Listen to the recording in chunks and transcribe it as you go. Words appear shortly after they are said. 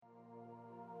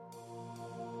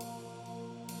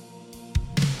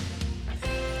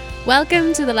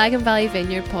Welcome to the Lagan Valley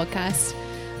Vineyard podcast.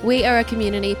 We are a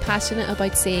community passionate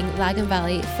about seeing Lagan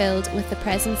Valley filled with the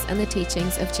presence and the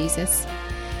teachings of Jesus.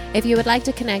 If you would like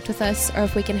to connect with us or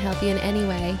if we can help you in any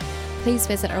way, please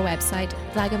visit our website,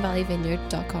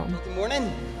 laganvalleyvineyard.com. Good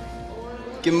morning.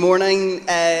 Good morning.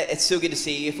 It's so good to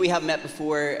see you. If we haven't met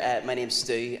before, my name's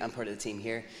Stu. I'm part of the team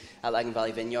here at Lagan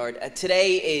Valley Vineyard.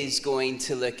 Today is going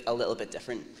to look a little bit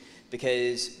different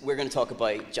because we're going to talk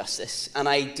about justice. And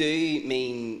I do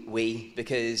mean we,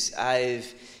 because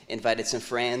I've invited some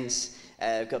friends.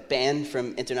 We've got Ben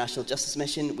from International Justice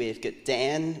Mission. We've got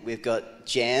Dan. We've got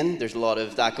Jen. There's a lot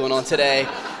of that going on today.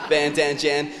 Ben, Dan,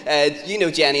 Jen. You know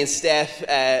Jenny and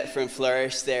Steph from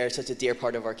Flourish. They're such a dear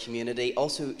part of our community.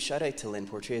 Also, shout out to Lynn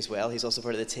Portray as well. He's also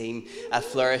part of the team at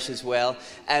Flourish as well.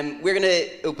 We're going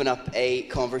to open up a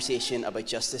conversation about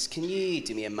justice. Can you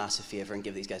do me a massive favour and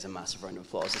give these guys a massive round of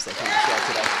applause as they come to share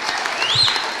today?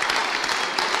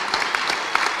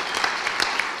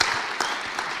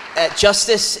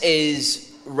 Justice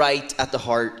is right at the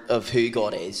heart of who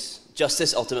God is.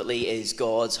 Justice ultimately is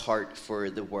God's heart for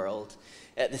the world.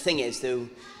 The thing is, though,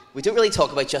 we don't really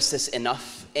talk about justice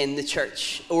enough in the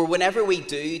church. Or whenever we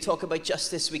do talk about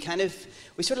justice, we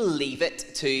sort of leave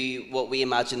it to what we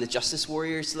imagine the justice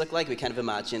warriors to look like. We kind of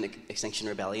imagine Extinction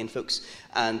Rebellion folks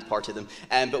and part of them.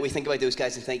 But we think about those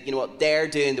guys and think, you know what, they're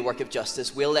doing the work of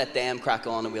justice. We'll let them crack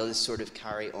on and we'll just sort of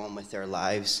carry on with their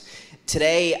lives.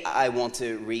 Today, I want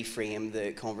to reframe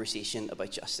the conversation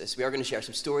about justice. We are going to share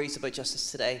some stories about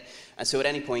justice today. And so at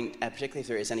any point, particularly if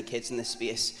there is any kids in this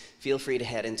space, feel free to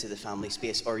head into the family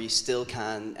space, or you still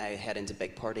can head into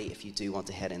Big Party if you do want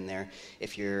to head in there,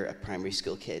 if you're a primary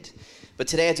school kid. But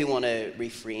today, I do want to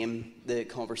reframe the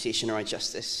conversation around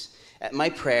justice. My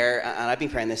prayer, and I've been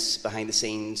praying this behind the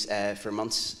scenes for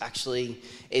months actually,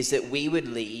 is that we would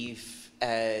leave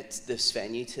this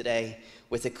venue today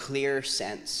with a clear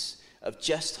sense of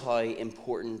just how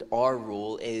important our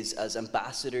role is as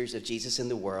ambassadors of Jesus in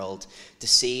the world to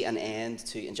see an end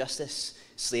to injustice,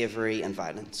 slavery, and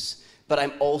violence. But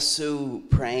I'm also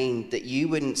praying that you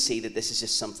wouldn't see that this is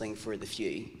just something for the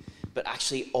few, but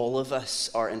actually all of us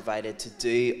are invited to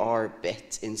do our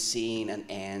bit in seeing an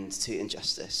end to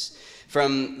injustice.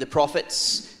 From the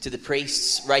prophets to the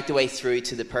priests, right the way through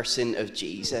to the person of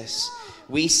Jesus,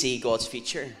 we see God's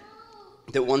future.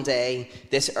 That one day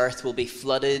this earth will be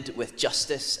flooded with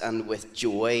justice and with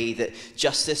joy, that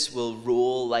justice will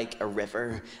roll like a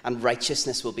river and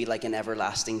righteousness will be like an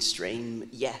everlasting stream.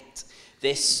 Yet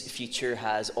this future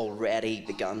has already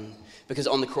begun, because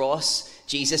on the cross,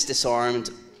 Jesus disarmed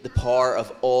the power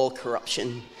of all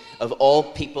corruption, of all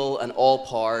people and all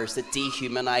powers that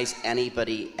dehumanize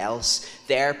anybody else.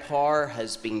 Their power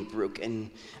has been broken,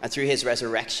 and through his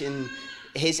resurrection,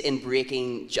 his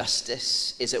inbreaking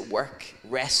justice is at work,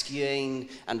 rescuing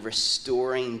and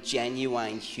restoring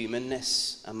genuine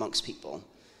humanness amongst people.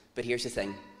 But here's the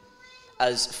thing.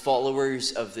 As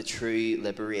followers of the true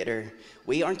liberator,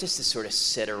 we aren't just to sort of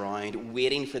sit around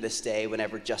waiting for this day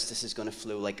whenever justice is going to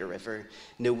flow like a river.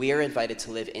 No, we are invited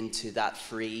to live into that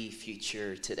free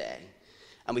future today.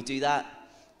 And we do that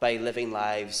by living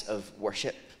lives of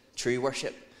worship, true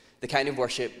worship, the kind of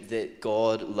worship that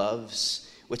God loves,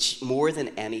 which more than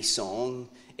any song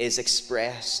is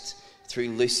expressed through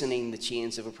loosening the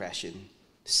chains of oppression,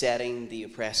 setting the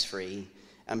oppressed free,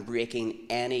 and breaking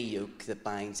any yoke that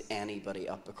binds anybody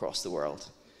up across the world.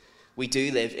 We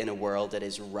do live in a world that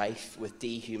is rife with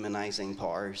dehumanizing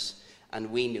powers,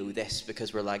 and we know this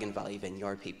because we're Lagan Valley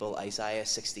Vineyard people, Isaiah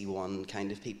 61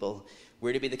 kind of people.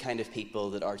 We're to be the kind of people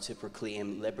that are to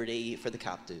proclaim liberty for the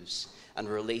captives and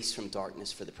release from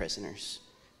darkness for the prisoners.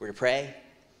 We're to pray.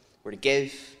 We're to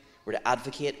give, we're to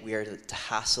advocate, we are to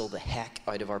hassle the heck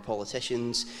out of our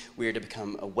politicians, we are to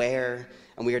become aware,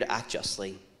 and we are to act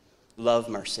justly, love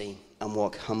mercy, and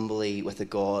walk humbly with a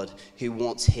God who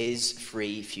wants his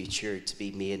free future to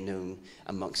be made known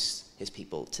amongst his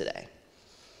people today.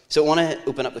 So I want to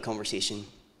open up the conversation,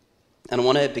 and I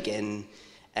want to begin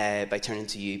by turning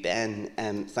to you, Ben.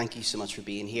 Thank you so much for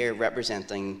being here,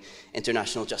 representing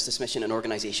International Justice Mission, an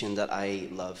organisation that I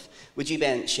love. Would you,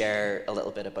 Ben, share a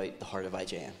little bit about the heart of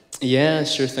IJM? Yeah,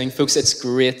 sure thing, folks. It's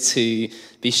great to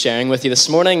be sharing with you this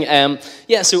morning. So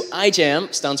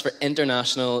IJM stands for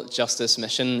International Justice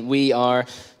Mission. We are,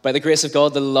 by the grace of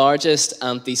God, the largest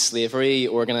anti-slavery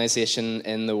organisation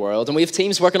in the world. And we have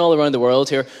teams working all around the world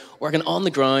here, working on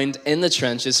the ground, in the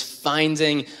trenches,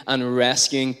 finding and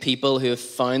rescuing people who have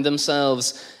found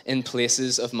themselves in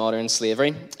places of modern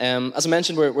slavery. As I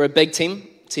mentioned, we're a big team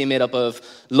made up of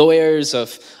lawyers,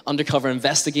 of undercover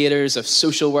investigators, of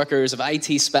social workers, of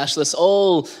IT specialists,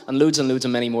 all and loads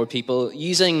and many more people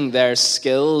using their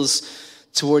skills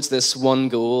towards this one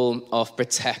goal of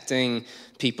protecting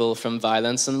people from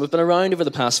violence. And we've been around over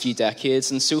the past few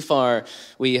decades, and so far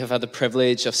we have had the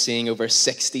privilege of seeing over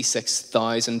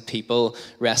 66,000 people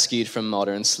rescued from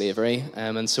modern slavery.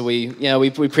 And so we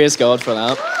praise God for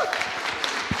that.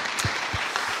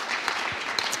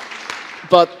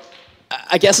 But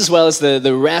I guess as well as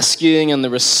the rescuing and the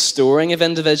restoring of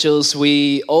individuals,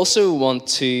 we also want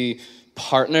to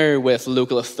partner with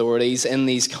local authorities in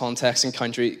these contexts and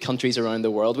countries around the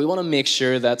world. We want to make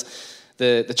sure that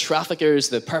the traffickers,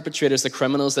 the perpetrators, the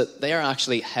criminals, that they are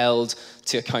actually held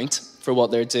to account for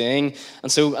what they're doing.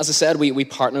 And so, as I said, we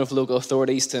partner with local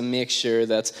authorities to make sure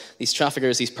that these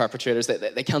traffickers, these perpetrators,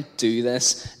 they can't do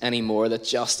this anymore, that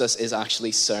justice is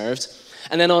actually served.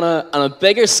 And then on a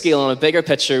bigger scale, on a bigger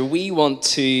picture, we want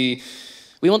to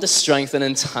strengthen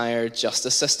entire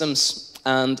justice systems.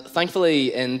 And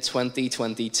thankfully, in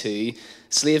 2022,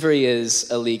 slavery is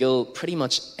illegal pretty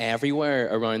much everywhere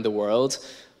around the world.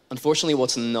 Unfortunately,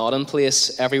 what's not in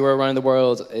place everywhere around the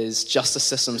world is justice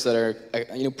systems that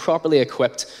are properly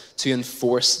equipped to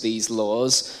enforce these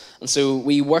laws. And so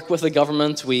we work with the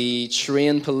government, we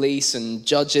train police and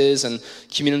judges and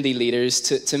community leaders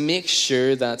to make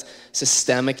sure that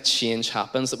systemic change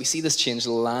happens, that we see this change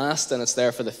last and it's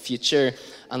there for the future,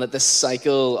 and that this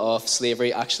cycle of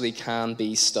slavery actually can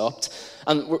be stopped.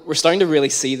 And we're starting to really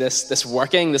see this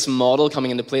working, this model coming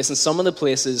into place. In some of the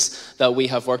places that we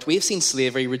have worked, we've seen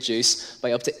slavery reduce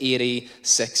by up to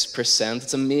 86%.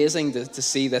 It's amazing to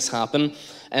see this happen.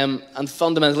 And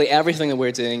fundamentally, everything that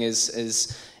we're doing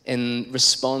is in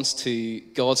response to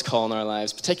God's call in our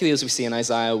lives, particularly as we see in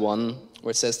Isaiah 1,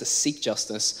 where it says to seek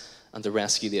justice and to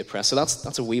rescue the oppressed. So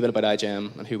that's a wee bit about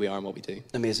IJM and who we are and what we do.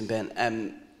 Amazing,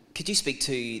 Ben. Could you speak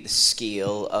to the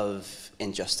scale of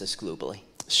injustice globally?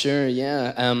 Sure,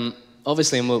 yeah.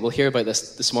 Obviously, and we'll hear about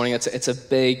this morning, it's a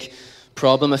big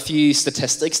problem. A few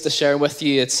statistics to share with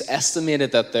you. It's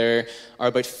estimated that there are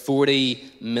about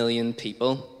 40 million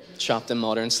people trapped in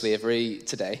modern slavery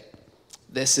today.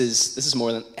 This is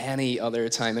more than any other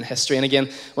time in history. And again,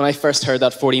 when I first heard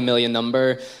that 40 million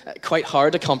number, quite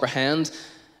hard to comprehend.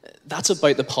 That's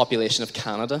about the population of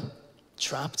Canada,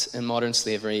 trapped in modern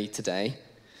slavery today.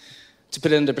 To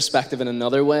put it into perspective in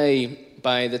another way,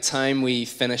 by the time we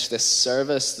finish this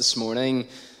service this morning,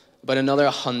 about another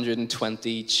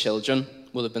 120 children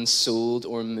will have been sold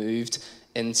or moved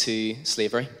into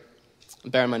slavery.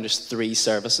 And bear in mind, there's 3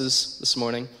 services this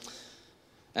morning.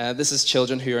 This is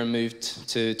children who are moved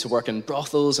to work in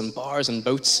brothels and bars and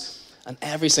boats. And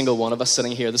every single one of us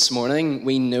sitting here this morning,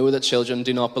 we know that children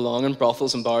do not belong in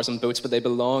brothels and bars and boats, but they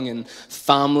belong in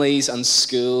families and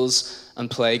schools and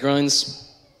playgrounds.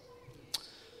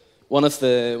 One of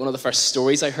the first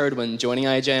stories I heard when joining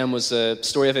IJM was a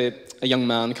story of a young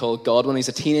man called Godwin. He's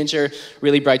a teenager,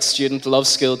 really bright student, loves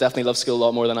school, definitely loves school a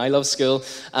lot more than I love school,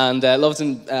 and loved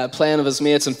playing with his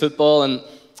mates in football. And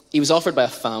he was offered by a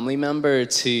family member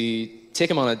to take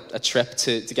him on a trip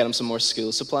to get him some more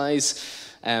school supplies.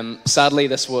 Sadly,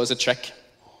 this was a trick.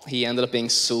 He ended up being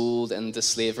sold into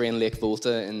slavery in Lake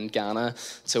Volta in Ghana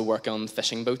to work on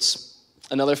fishing boats.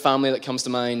 Another family that comes to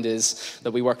mind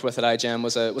that we worked with at IJM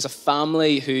was a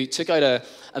family who took out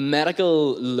a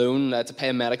medical loan to pay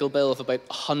a medical bill of about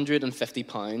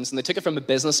 £150. And they took it from a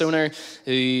business owner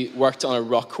who worked on a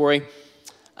rock quarry.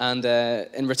 And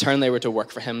in return, they were to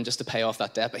work for him just to pay off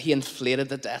that debt. But he inflated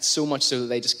the debt so much so that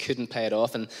they just couldn't pay it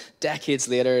off. And decades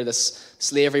later, this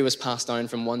slavery was passed down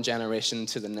from one generation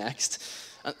to the next.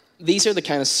 And these are the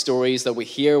kind of stories that we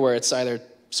hear where it's either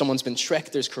someone's been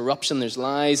tricked, there's corruption, there's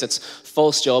lies, it's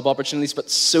false job opportunities, but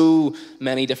so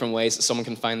many different ways that someone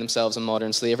can find themselves in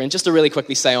modern slavery. And just to really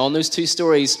quickly say on those 2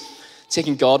 stories,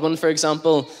 taking Godwin, for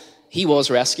example, he was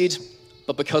rescued.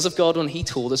 But because of Godwin, he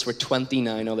told us where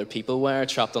 29 other people were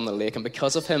trapped on the lake. And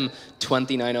because of him,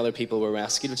 29 other people were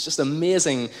rescued. It's just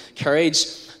amazing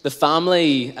courage. The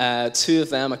family, 2 of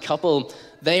them, a couple,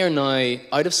 they are now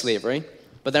out of slavery,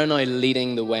 but they're now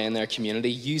leading the way in their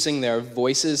community, using their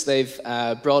voices. They've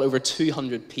brought over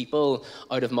 200 people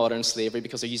out of modern slavery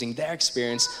because they're using their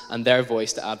experience and their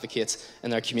voice to advocate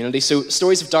in their community. So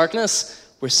stories of darkness,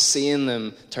 we're seeing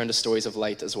them turn to stories of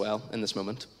light as well in this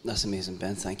moment. That's amazing,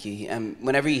 Ben. Thank you.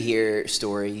 Whenever you hear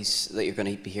stories that you're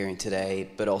going to be hearing today,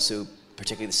 but also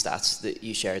particularly the stats that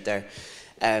you shared there,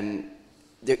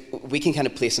 we can kind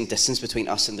of place some distance between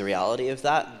us and the reality of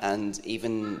that. And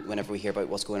even whenever we hear about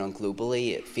what's going on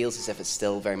globally, it feels as if it's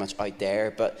still very much out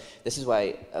there. But this is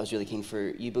why I was really keen for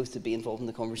you both to be involved in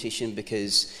the conversation,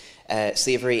 because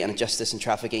slavery and injustice and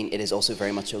trafficking, it is also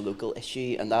very much a local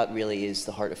issue, and that really is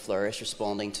the heart of Flourish,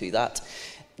 responding to that.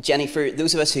 Jenny, for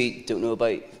those of us who don't know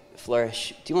about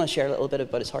Flourish, do you want to share a little bit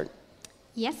about its heart?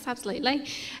 Yes, absolutely.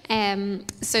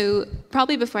 So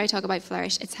probably before I talk about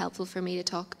Flourish, it's helpful for me to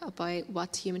talk about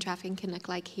what human trafficking can look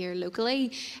like here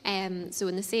locally. So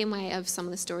in the same way of some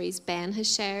of the stories Ben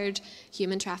has shared,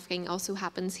 human trafficking also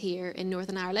happens here in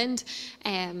Northern Ireland.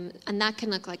 And that can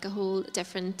look like a whole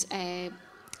different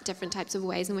types of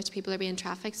ways in which people are being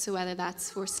trafficked. So whether that's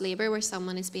forced labour, where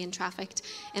someone is being trafficked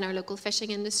in our local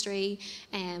fishing industry,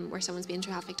 where someone's being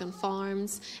trafficked on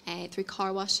farms, through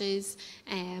car washes,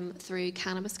 through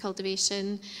cannabis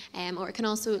cultivation, or it can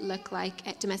also look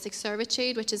like domestic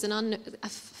servitude, which is a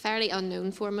fairly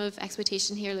unknown form of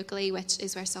exploitation here locally, which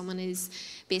is where someone is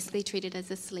basically treated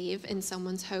as a slave in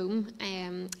someone's home.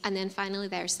 And then finally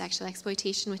there's sexual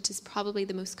exploitation, which is probably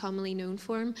the most commonly known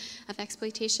form of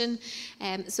exploitation.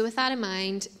 So with that in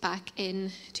mind, back in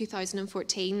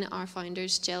 2014, our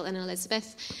founders, Jill and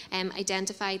Elizabeth,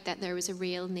 identified that there was a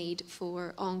real need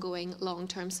for ongoing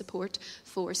long-term support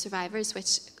for survivors,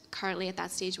 which currently at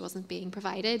that stage wasn't being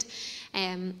provided.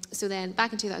 So then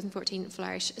back in 2014,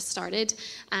 Flourish started,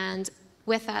 and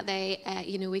with that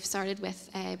we've started with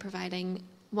providing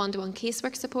one-to-one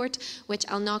casework support, which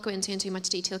I'll not go into in too much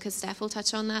detail because Steph will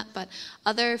touch on that, but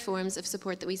other forms of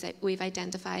support that we've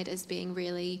identified as being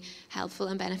really helpful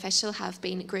and beneficial have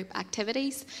been group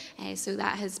activities. So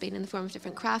that has been in the form of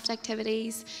different craft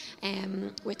activities,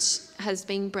 which has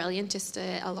been brilliant just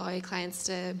to allow clients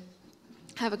to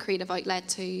have a creative outlet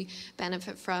to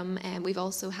benefit from. We've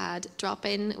also had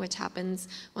drop-in, which happens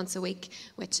once a week,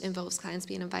 which involves clients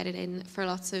being invited in for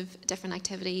lots of different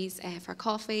activities, for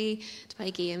coffee, to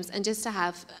play games, and just to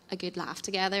have a good laugh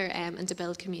together, and to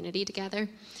build community together.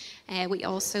 We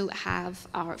also have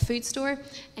our food store,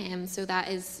 so that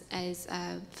is a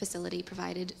facility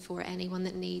provided for anyone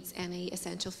that needs any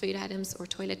essential food items or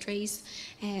toiletries.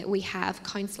 We have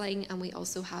counselling, and we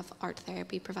also have art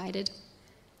therapy provided.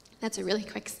 That's a really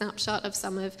quick snapshot of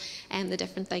some of the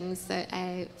different things that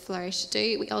Flourish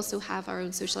do. We also have our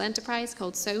own social enterprise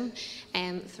called Sewn,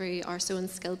 through our Sew and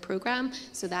Skill programme.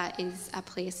 So that is a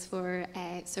place for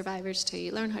survivors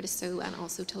to learn how to sew and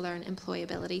also to learn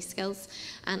employability skills.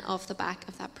 And off the back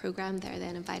of that programme, they're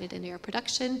then invited into our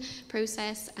production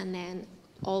process, and then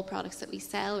all products that we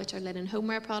sell, which are linen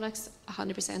homeware products,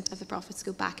 100% of the profits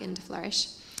go back into Flourish.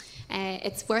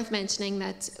 It's worth mentioning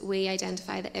that we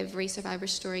identify that every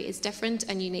survivor's story is different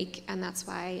and unique, and that's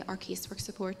why our casework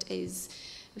support is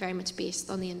very much based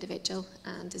on the individual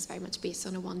and is very much based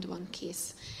on a one-to-one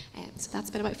case. So that's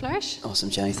a bit about Flourish. Awesome,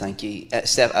 Jenny, thank you.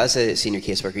 Steph, as a senior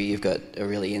caseworker, you've got a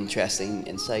really interesting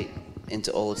insight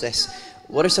into all of this.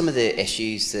 What are some of the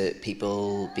issues that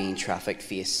people being trafficked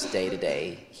face day to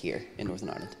day here in Northern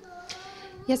Ireland?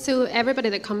 Yeah, so everybody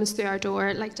that comes through our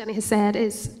door, like Jenny has said,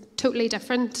 is totally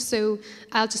different. So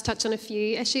I'll just touch on a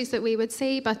few issues that we would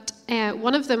see, but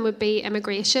one of them would be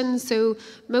immigration. So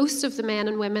most of the men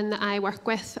and women that I work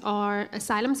with are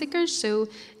asylum seekers. So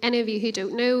any of you who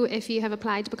don't know, if you have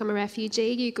applied to become a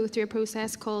refugee, you go through a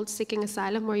process called seeking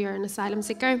asylum, where you're an asylum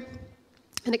seeker.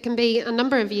 And it can be a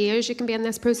number of years you can be in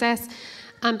this process.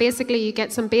 And basically you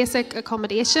get some basic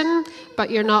accommodation, but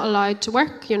you're not allowed to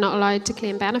work, you're not allowed to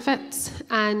claim benefits,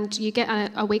 and you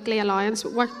get a weekly allowance.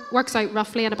 It works out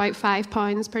roughly at about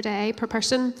 £5 per day per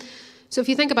person. So if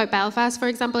you think about Belfast, for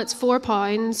example, it's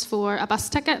 £4 for a bus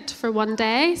ticket for one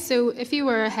day. So if you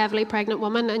were a heavily pregnant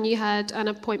woman and you had an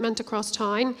appointment across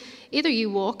town, either you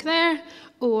walk there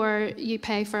or you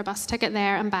pay for a bus ticket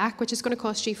there and back, which is going to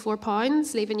cost you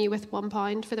 £4, leaving you with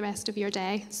 £1 for the rest of your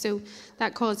day. So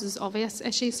that causes obvious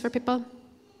issues for people.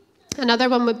 Another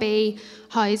one would be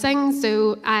housing.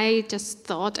 So I just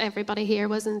thought everybody here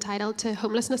was entitled to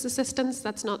homelessness assistance.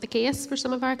 That's not the case for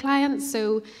some of our clients.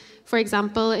 So for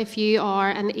example, if you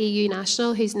are an EU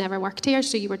national who's never worked here,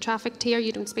 so you were trafficked here,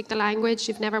 you don't speak the language,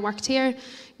 you've never worked here,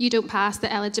 you don't pass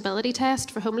the eligibility test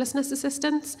for homelessness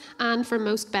assistance and for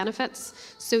most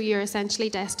benefits. So you're essentially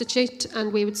destitute,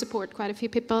 and we would support quite a few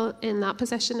people in that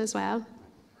position as well.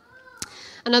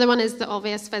 Another one is the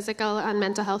obvious physical and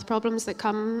mental health problems that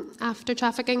come after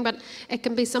trafficking, but it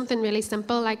can be something really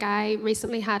simple. Like I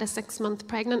recently had a 6-month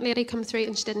pregnant lady come through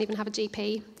and she didn't even have a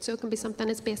GP. So it can be something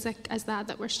as basic as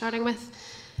that we're starting with.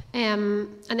 And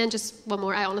then just one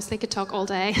more. I honestly could talk all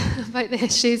day about the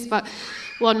issues, but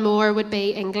one more would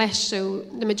be English. So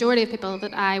the majority of people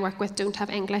that I work with don't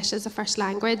have English as a first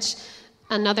language.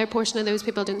 Another portion of those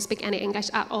people don't speak any English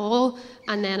at all,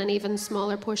 and then an even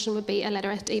smaller portion would be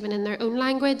illiterate even in their own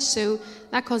language. So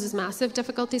that causes massive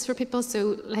difficulties for people.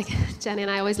 So like Jenny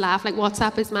and I always laugh, like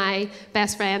WhatsApp is my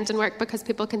best friend in work because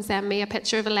people can send me a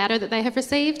picture of a letter that they have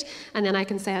received, and then I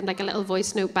can send like a little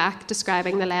voice note back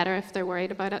describing the letter if they're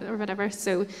worried about it or whatever.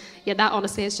 So yeah, that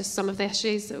honestly is just some of the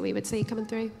issues that we would see coming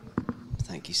through.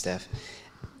 Thank you, Steph.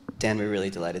 Dan, we're really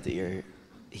delighted that you're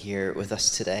here with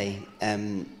us today.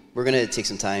 We're going to take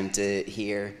some time to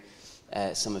hear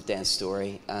some of Dan's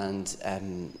story, and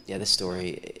this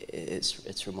story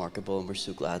it's remarkable, and we're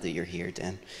so glad that you're here,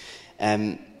 Dan.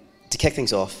 To kick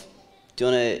things off, do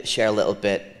you want to share a little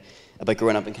bit about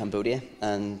growing up in Cambodia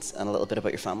and a little bit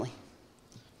about your family?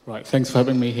 Right, thanks for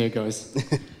having me here, guys.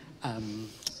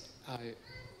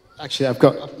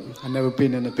 I've never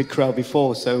been in a big crowd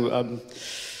before, so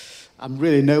I'm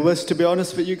really nervous, to be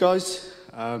honest with you guys.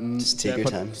 Just take your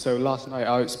time. So last night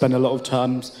I spent a lot of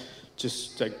time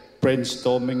just like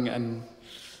brainstorming and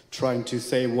trying to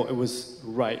say what was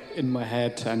right in my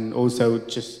head, and also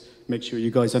just make sure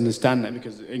you guys understand that,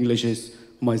 because English is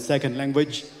my second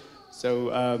language.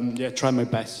 So try my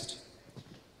best.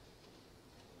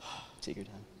 Take your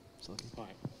time. It's okay. All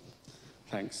right.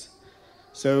 Thanks.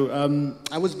 So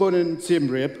I was born in Siem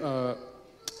Reap,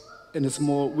 in a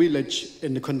small village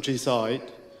in the countryside,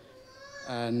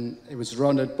 and it was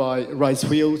surrounded by rice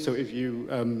fields. So if you're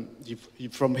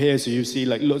from here, so you see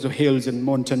like lots of hills and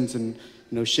mountains and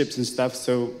ships and stuff.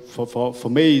 So for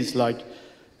me, it's like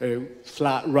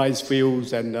flat rice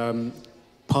fields and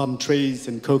palm trees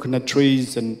and coconut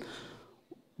trees and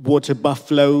water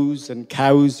buffaloes and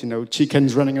cows,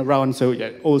 chickens running around. So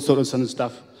yeah, all sorts of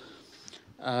stuff.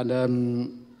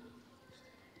 And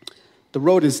the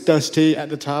road is dusty at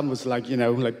the time. Was like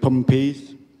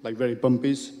bumpy, like very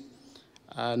bumpy.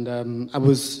 And I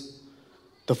was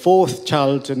the fourth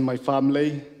child in my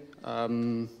family.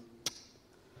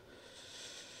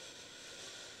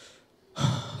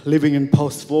 Living in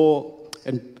post-war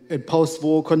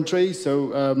country.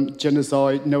 So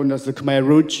genocide known as the Khmer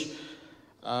Rouge.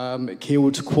 It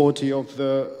killed a quarter of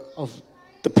the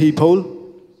people.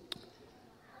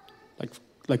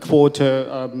 Like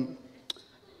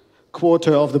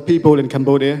quarter of the people in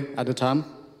Cambodia at the time.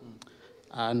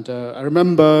 And I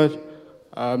remember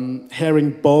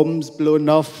hearing bombs blown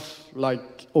off,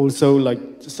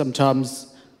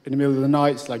 sometimes in the middle of the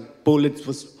night, like bullets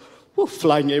were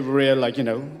flying everywhere,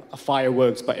 a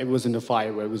fireworks, but it wasn't a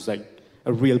firework, it was like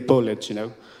a real bullet,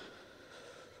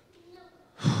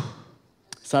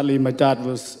 Sadly, my dad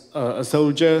was a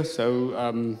soldier,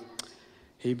 so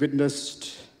he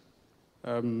witnessed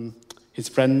his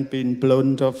friend being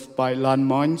blown off by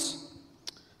landmines.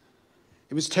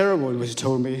 It was terrible, he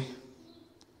told me.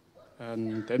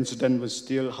 And the incident was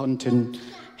still haunting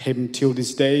him till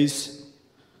these days.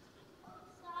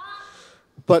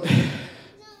 But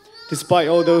despite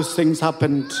all those things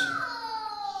happened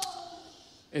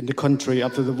in the country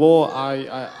after the war,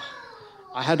 I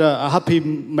had a happy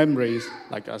memories,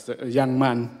 like as a young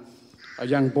man, a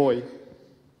young boy.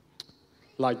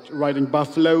 Like riding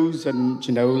buffaloes and,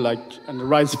 and the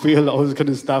rice field, all this kind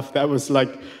of stuff. That was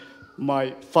like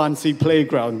my fancy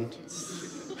playground.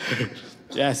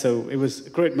 Yeah, so it was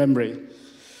a great memory.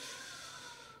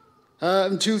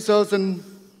 In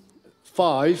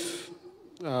 2005,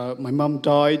 my mum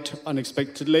died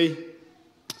unexpectedly.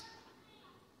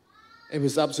 It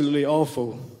was absolutely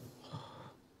awful.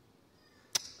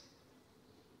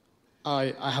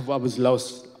 I was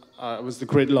lost. It was the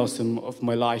great loss of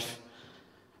my life.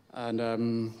 And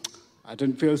I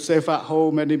didn't feel safe at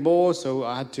home anymore, so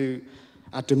I had to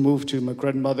move to my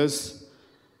grandmother's,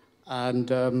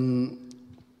 and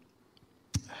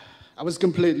I was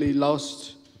completely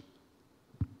lost.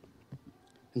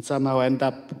 And somehow I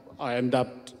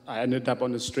ended up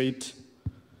on the street.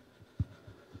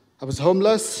 I was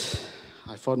homeless.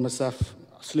 I found myself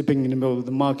sleeping in the middle of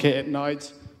the market at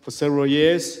night for several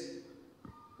years.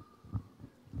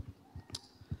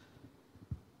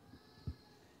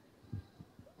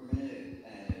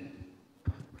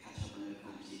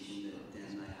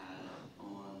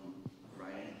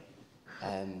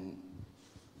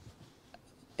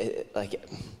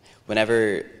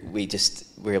 Whenever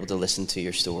we're able to listen to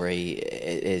your story,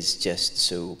 it is just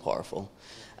so powerful,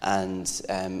 and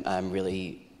I'm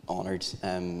really honoured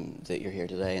that you're here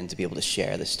today, and to be able to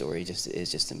share this story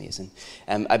is just amazing.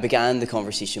 I began the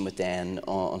conversation with Dan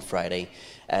on Friday,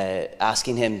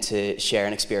 asking him to share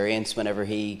an experience whenever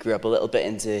he grew up a little bit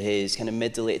into his kind of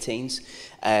mid to late teens,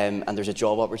 and there's a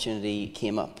job opportunity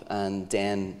came up, and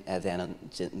Dan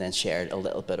then shared a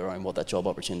little bit around what that job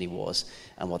opportunity was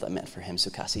and what that meant for him. So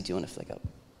Cassie, do you want to flick up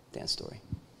Dan's story?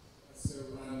 So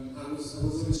I was on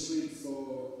the street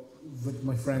with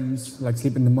my friends, like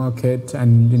sleep in the market,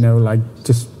 and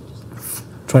just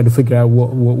try to figure out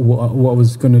what I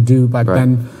was going to do back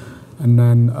then. And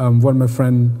then one of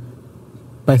my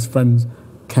best friends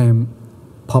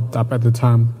popped up at the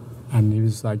time, and he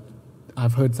was like,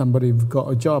 I've heard somebody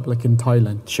got a job like in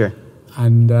Thailand. Sure.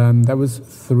 And that was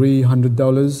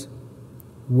 $300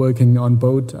 working on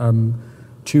boat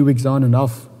 2 weeks on and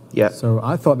off. Yeah. So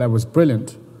I thought that was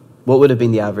brilliant. What would have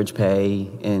been the average pay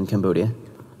in Cambodia?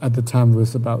 At the time, it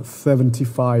was about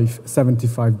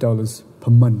 $75 per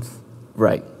month.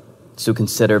 Right. So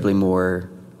considerably more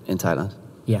in Thailand.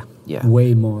 Yeah. Yeah.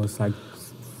 Way more. It's like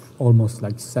almost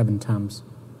like 7 times.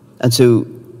 And so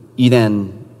you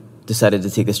then decided to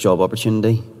take this job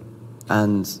opportunity.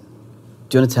 And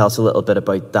do you want to tell us a little bit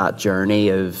about that journey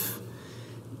of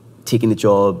taking the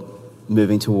job,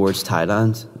 moving towards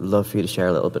Thailand? I'd love for you to share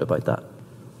a little bit about that.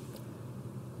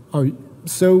 Oh,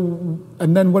 so,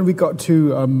 and then when we got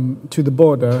to the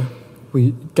border,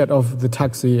 we get off the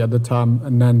taxi at the time,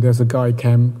 and then there's a guy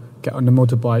came, get on the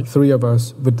motorbike, 3 of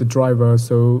us with the driver,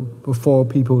 so 4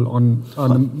 people on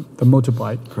the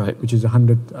motorbike, Right. which is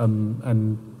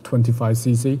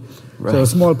 125cc. Right. So a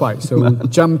small bike. So we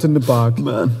jumped in the back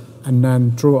and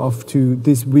then drove off to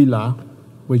this villa,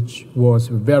 which was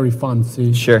very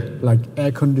fancy. Sure. Like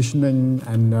air conditioning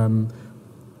and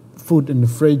food in the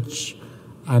fridge.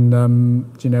 And,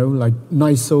 like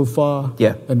nice sofa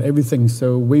and everything.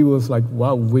 So we was like,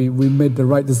 wow, we made the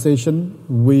right decision.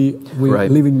 We Right.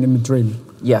 living in the dream.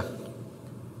 Yeah.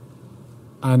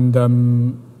 And,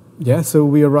 so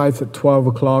we arrived at 12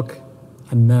 o'clock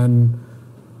and then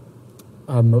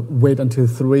wait until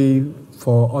 3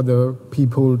 for other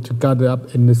people to gather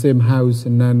up in the same house.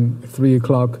 And then 3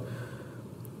 o'clock,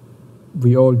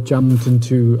 we all jumped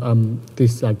into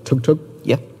this like tuk-tuk.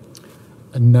 Yeah.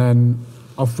 And then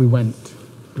off we went,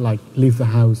 like leave the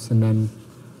house, and then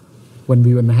when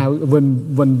we were in the house,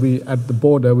 when we at the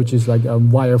border, which is like a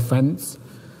wire fence,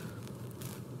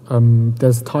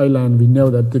 there's Thailand. We know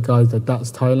that the guys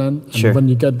that's Thailand. And Sure. when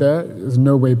you get there, there's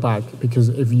no way back, because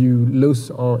if you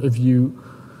lose or if you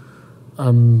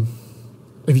can't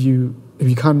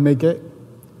make it,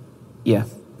 Yeah.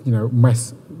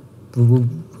 mess.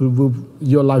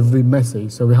 Your life will be messy.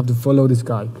 So we have to follow this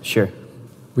guy. Sure.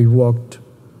 We walked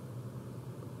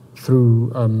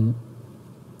through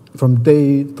from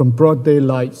broad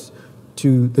daylights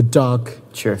to the dark,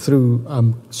 Sure. through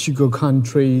sugar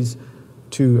countries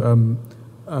to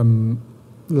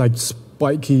like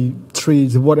spiky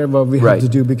trees, whatever we Right. had to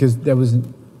do, because there was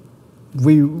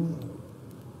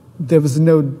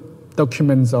no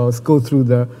documents or go through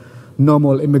the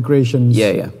normal immigrations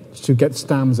to get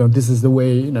stamps, or this is the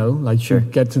way, Sure. to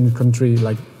get in the country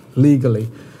like legally.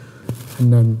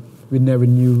 And then we never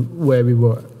knew where we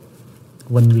were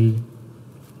when we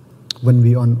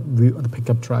on the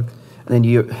pickup truck. And then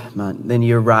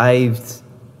you arrived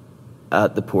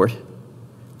at the port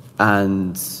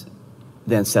and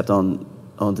then stepped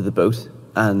onto the boat,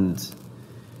 and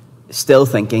still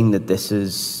thinking that this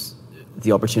is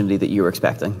the opportunity that you were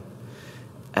expecting.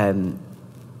 Can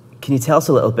you tell us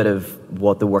a little bit of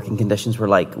what the working conditions were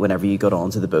like whenever you got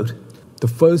onto the boat? The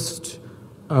first,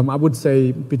 I would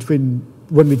say, between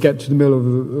when we get to the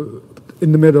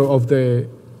middle of the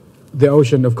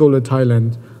ocean of Gola,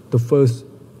 Thailand, the first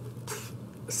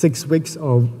 6 weeks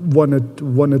or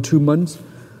 1 or 2 months,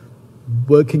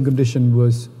 working condition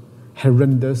was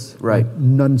horrendous. Right. Like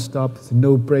non-stop,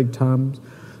 no break times,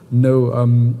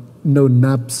 no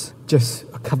naps, just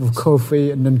a cup of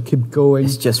coffee and then keep going.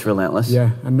 It's just relentless.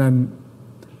 Yeah, and then,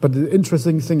 but the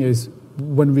interesting thing is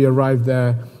when we arrived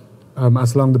there,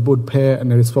 as long the boat pair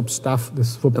and they swap staff, they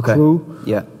swap crew.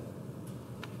 Yeah.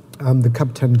 The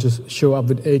captain just show up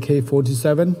with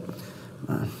AK-47,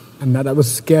 and that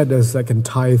was scared us like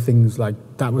entire things. Like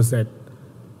that was it.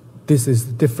 This is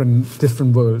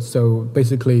different world. So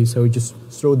basically, so just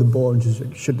throw the ball and just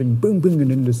like shooting, boom, boom,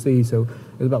 and in the sea. So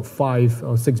it's about 5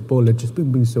 or 6 bullets, just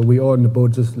boom, boom. So we all on the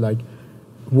boat just like,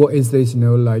 what is this?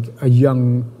 Like a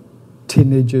young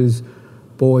teenagers,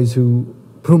 boys who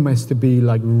promised to be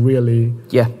like really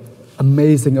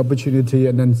amazing opportunity,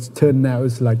 and then turned out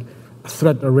it's like a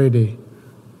threat already.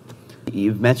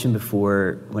 You've mentioned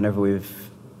before, whenever we've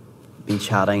been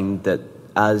chatting, that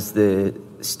as the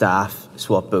staff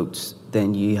swap boats,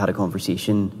 then you had a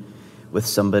conversation with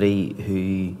somebody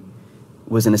who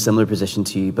was in a similar position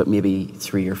to you, but maybe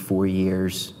 3 or 4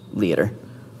 years later.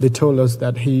 They told us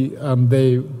that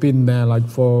they've been there like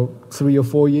for 3 or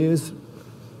 4 years.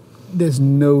 There's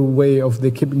no way of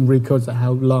they keeping records of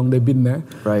how long they've been there.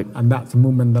 Right. And that's the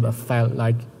moment that I felt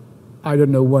like, I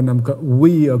don't know when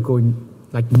we are going,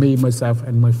 like me, myself,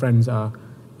 and my friends are,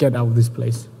 get out of this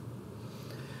place.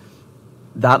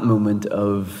 That moment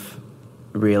of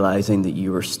realizing that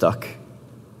you were stuck,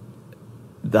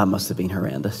 that must have been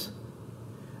horrendous.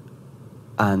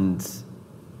 And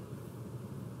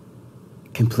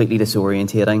completely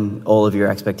disorientating. All of your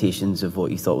expectations of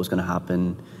what you thought was going to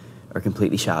happen are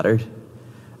completely shattered.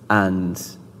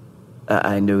 And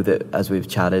I know that as we've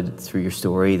chatted through your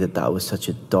story, that was such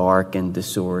a dark and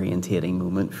disorientating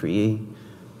moment for you.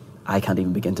 I can't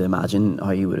even begin to imagine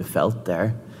how you would have felt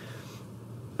there.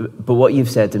 But what you've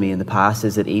said to me in the past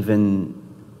is that even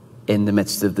in the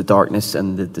midst of the darkness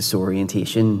and the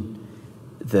disorientation,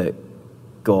 that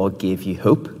God gave you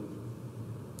hope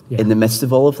in the midst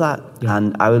of all of that. Yeah.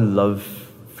 And I would love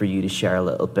for you to share a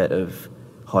little bit of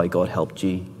how God helped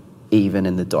you even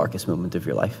in the darkest moment of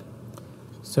your life.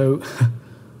 So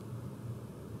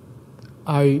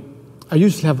I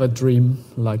used to have a dream,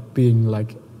 like being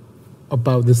like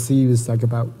above the sea, was like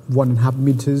about 1.5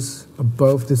 meters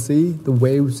above the sea, the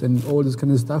waves and all this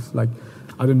kind of stuff. Like,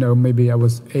 I don't know, maybe I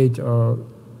was 8 or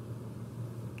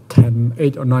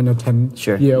 9 or 10.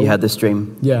 Sure, year old. You had this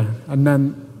dream. Yeah, and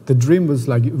then the dream was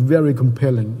like very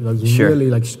compelling. It was really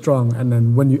like strong. And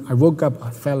then when I woke up,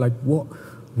 I felt like, what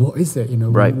is it? You know,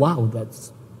 wow,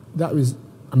 that was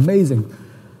amazing.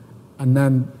 And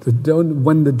then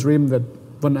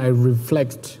when I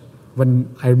reflect,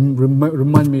 when I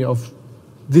remind me of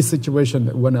this situation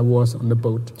when I was on the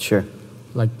boat. Sure.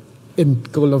 Like in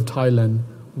Gulf of Thailand,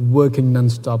 working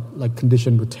non-stop, like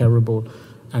conditions were terrible.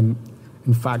 And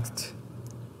in fact,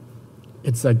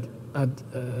 it's like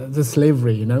the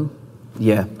slavery, you know?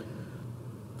 Yeah.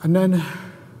 And then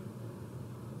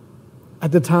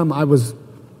at the time I've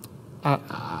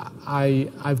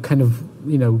kind of,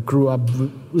 you know, grew up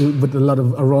with a lot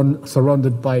of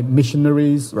surrounded by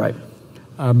missionaries. Right.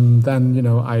 Then, you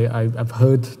know, I've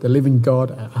heard the living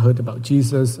God. I heard about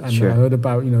Jesus, and I heard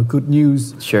about, you know, good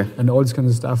news, and all this kind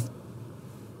of stuff.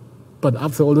 But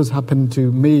after all this happened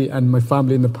to me and my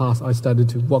family in the past, I started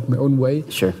to walk my own way.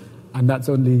 Sure. And that's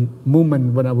only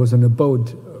moment when I was on a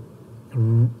boat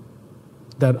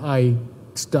that I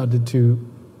started to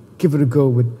give it a go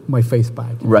with my faith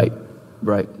back. Right.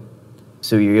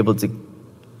 So you're able to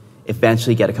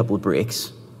eventually get a couple of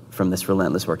breaks from this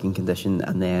relentless working condition,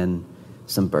 and then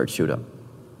some birds showed up.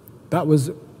 That was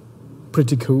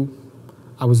pretty cool.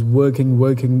 I was working,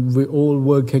 we're all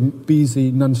working,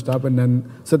 busy, non-stop, and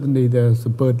then suddenly there's a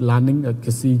bird landing, like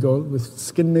a seagull with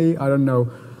skinny, I don't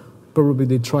know, probably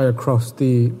they try across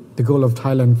the Gulf of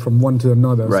Thailand from one to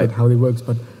another, that's how it works,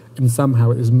 but and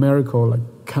somehow it's a miracle,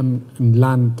 like come and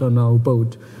land on our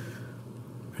boat.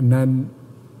 And then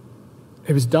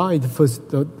it was died,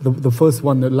 the first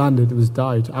one that landed, it was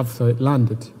died after it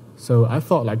landed. So I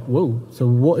thought like, whoa, so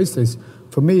what is this?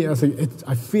 For me, I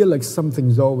feel like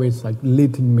something's always like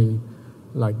leading me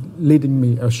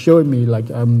or showing me like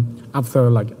after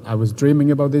like I was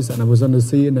dreaming about this and I was on the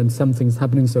sea and then something's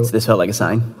happening. So this felt like a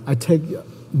sign? I take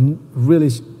really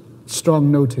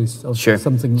strong notice of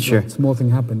something, like, small thing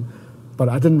happened. But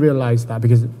I didn't realize that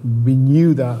because we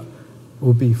knew that it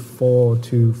would be 4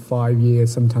 to 5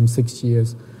 years, sometimes 6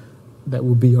 years that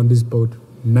we'll be on this boat.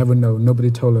 Never know,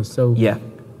 nobody told us. So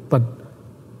but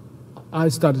I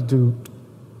started to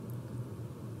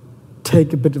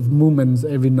take a bit of moments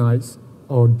every night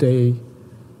or day,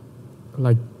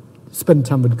 like spend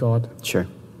time with God. Sure.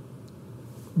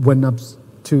 Went up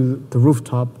to the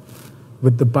rooftop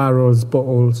with the barrels,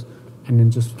 bottles, and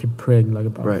then just keep praying like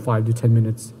about 5 to 10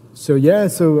 minutes. So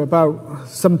about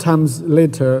sometimes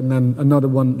later, and then another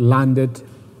one landed,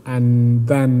 and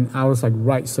then I was like,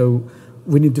 right, so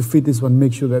we need to feed this one,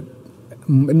 make sure that,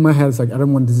 in my head, it's like, I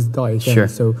don't want this to die again. Sure.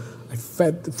 So I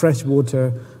fed fresh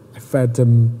water, I fed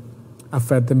them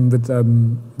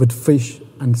with fish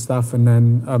and stuff, and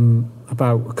then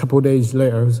about a couple of days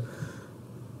later,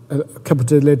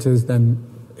 then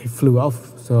it flew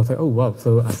off. So I thought, oh wow!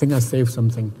 So I think I saved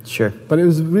something. Sure. But it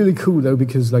was really cool though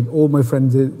because like all my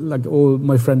friends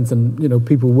and you know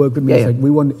people who work with me, like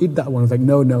we want to eat that one. I was like,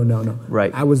 no.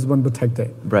 Right. I was the one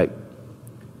protected. Right.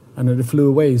 And then it flew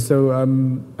away. So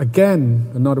again,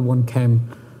 another one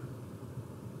came.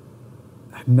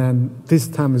 And then this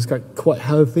time it's got quite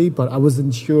healthy, but I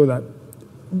wasn't sure that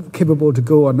capable to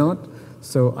go or not.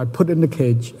 So I put it in the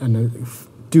cage and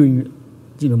doing,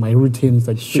 you know, my routines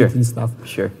like feed and stuff.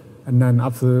 Sure. And then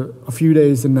after a few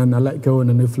days, and then I let go, and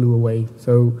then it flew away.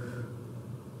 So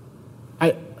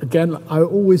I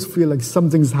always feel like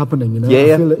something's happening. You know,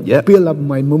 I feel like build up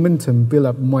my momentum, build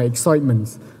up my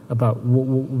excitement about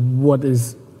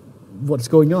what's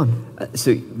going on.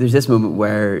 So there's this moment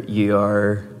where you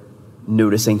are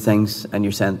noticing things, and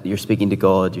you're speaking to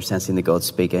God, you're sensing that God's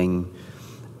speaking,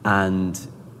 and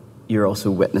you're also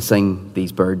witnessing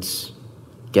these birds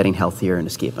getting healthier and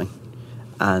escaping.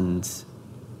 And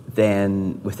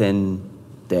then within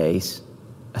days,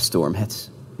 a storm hits.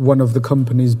 One of the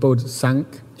company's boats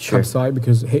sank, capsized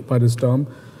because hit by the storm.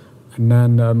 And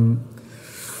then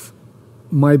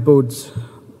my boat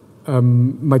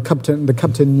the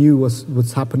captain knew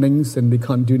what's happening, and they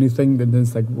can't do anything. Then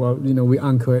it's like, well, we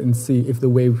anchor and see if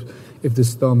the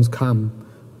storms come.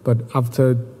 But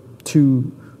after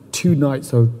two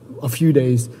nights or a few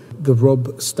days, the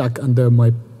rope stuck under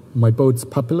my boat's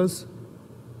propellers,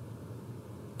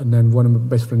 and then one of my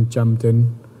best friends jumped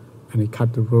in, and he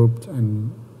cut the rope,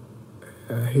 and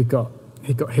he got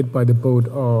hit by the boat,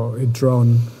 or he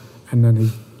drowned, and then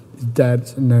he's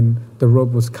dead, and then the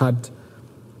rope was cut,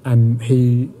 and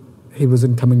he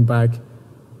wasn't coming back.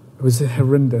 It was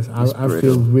horrendous. I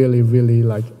feel really, really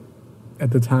like,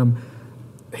 at the time,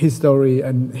 his story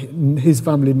and his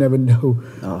family never know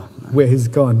where he's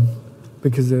gone,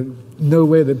 because there's no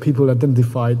way that people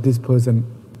identified this person.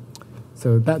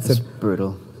 So that's it.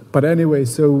 Brutal. But anyway,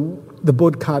 so the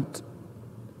boat cut,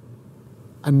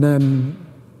 and then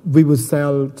we were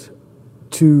sailed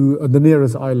to the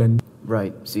nearest island.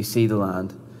 Right, so you see the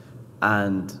land,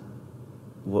 and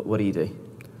what do you do?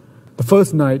 The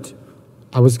first night,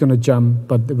 I was going to jump,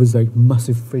 but there was like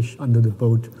massive fish under the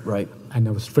boat. Right. And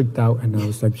I was freaked out, and I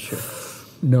was like,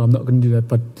 no, I'm not going to do that.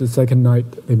 But the second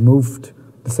night, the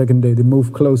second day, they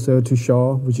moved closer to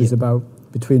shore, which is about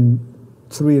between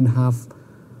 4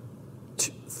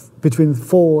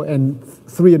 and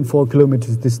 3 and 4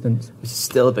 kilometers distance. Which is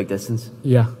still a big distance.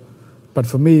 Yeah. But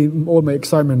for me, all my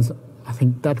excitements, I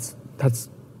think that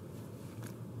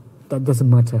doesn't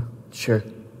matter. Sure.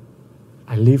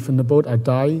 I leave from the boat, I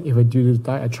die. If I do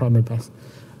die, I try my best.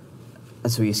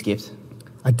 And so you escaped?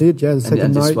 I did, yeah. The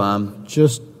second night, swam.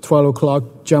 Just 12 o'clock,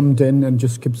 jumped in and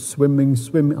just kept swimming.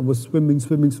 I was swimming.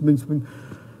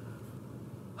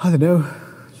 I don't know,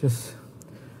 just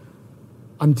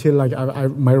until like I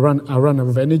ran out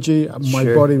of energy. My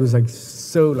body was like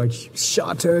so like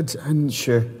shattered, and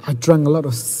I drank a lot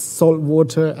of salt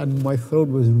water, and my throat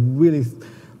was really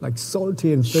like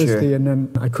salty and thirsty, and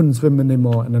then I couldn't swim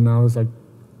anymore, and then I was like,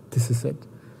 this is it.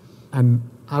 And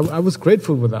I was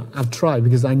grateful with that. I've tried,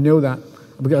 because I know that,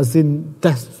 because I've seen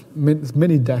deaths,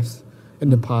 many deaths in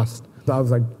the past. So I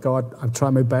was like, God, I've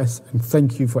tried my best, and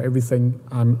thank you for everything,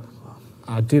 and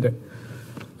I did it.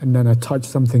 And then I touched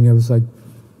something, I was like,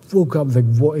 woke up like,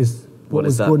 what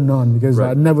was going on? Because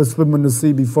I'd never swum in the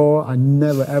sea before. I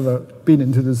never ever been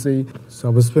into the sea. So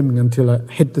I was swimming until I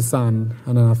hit the sand,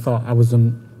 and then I thought I was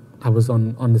on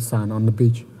the sand on the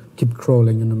beach. Keep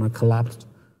crawling, and then I collapsed.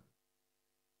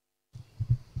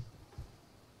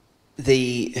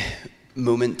 The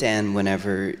moment then,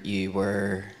 whenever you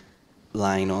were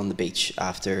lying on the beach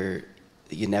after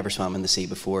you never swam in the sea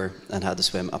before and had to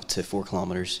swim up to 4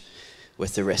 kilometers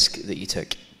with the risk that you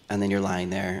took, and then you're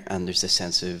lying there and there's this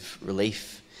sense of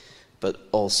relief, but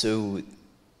also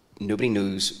nobody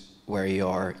knows where you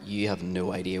are. You have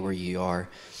no idea where you are.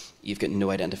 You've got no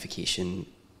identification.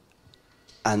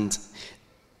 And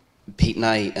Pete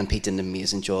did an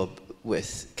amazing job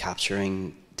with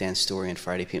capturing Dan's story on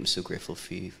Friday. Pete, I'm so grateful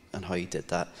for you and how you did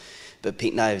that. But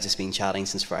Pete and I have just been chatting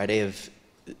since Friday of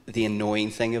the annoying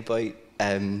thing about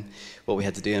what we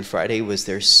had to do on Friday was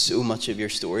there's so much of your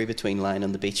story between lying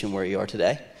on the beach and where you are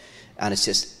today. And it's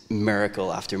just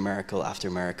miracle after miracle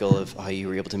after miracle of how you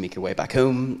were able to make your way back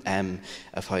home,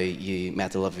 of how you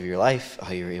met the love of your life,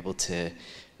 how you were able to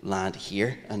land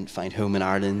here and find home in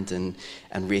Ireland and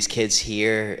raise kids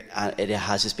here. It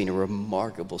has just been a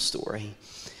remarkable story.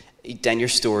 Dan, your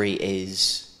story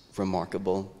is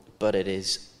remarkable, but it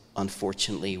is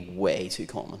unfortunately way too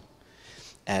common.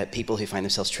 People who find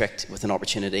themselves tricked with an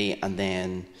opportunity, and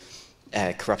then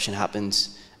corruption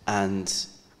happens, and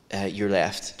you're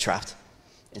left trapped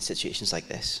in situations like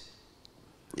this.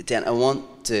 Dan, I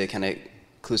want to kind of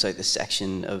close out this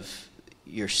section of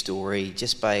your story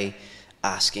just by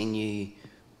asking you,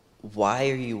 why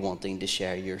are you wanting to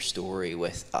share your story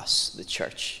with us, the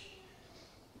church?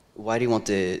 Why do you want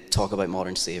to talk about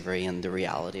modern slavery and the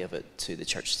reality of it to the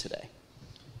church today?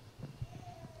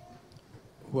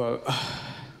 Well,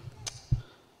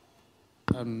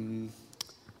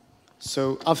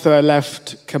 so after I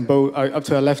left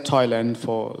Thailand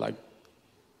for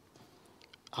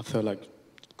after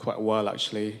quite a while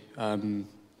actually, then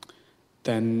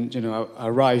I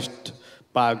arrived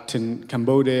back in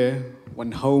Cambodia,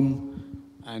 went home,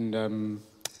 and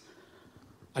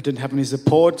I didn't have any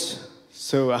support,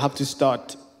 so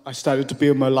I started to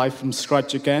build my life from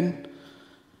scratch again,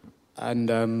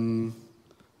 and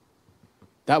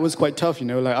that was quite tough,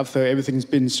 after everything's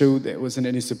been through, there wasn't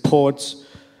any support,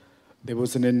 there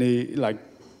wasn't any,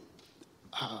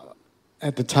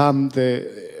 at the time, there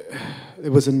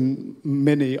wasn't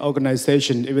many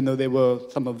organizations, even though there were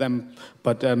some of them,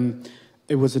 but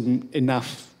it wasn't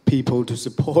enough people to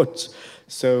support.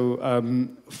 So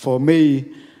for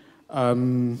me,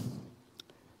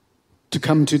 to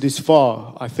come to this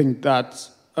far. I think that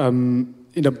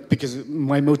because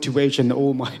my motivation,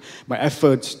 all my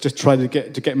efforts to try to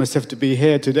get myself to be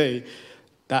here today,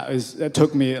 that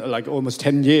took me like almost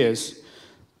 10 years.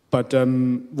 But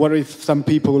what if some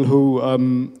people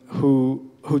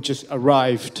who just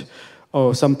arrived,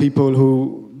 or some people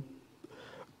who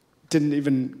didn't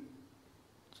even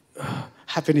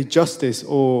have any justice,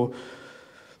 or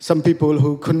some people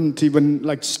who couldn't even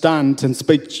like stand and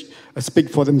speak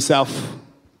for themselves?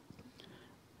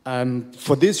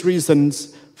 For these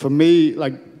reasons, for me,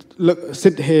 like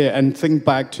sit here and think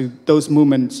back to those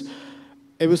moments,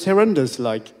 it was horrendous.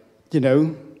 Like,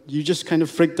 you just kind of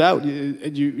freaked out.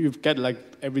 You get like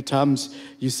every time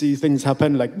you see things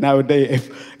happen. Like nowadays,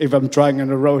 if I'm driving on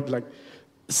the road, like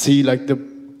see like the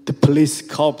police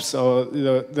cops or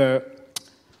the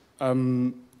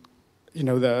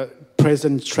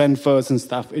present transfers and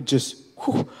stuff, it just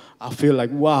I feel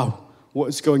like, wow, what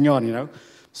is going on?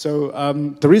 So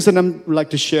the reason I'm like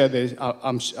to share this,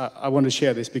 I want to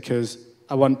share this because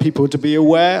I want people to be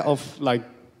aware of like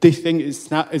this thing is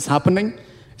happening.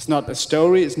 It's not a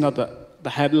story. It's not the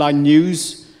headline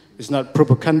news. It's not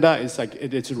propaganda. It's like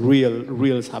it's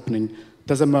real is happening.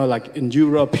 Doesn't matter. Like in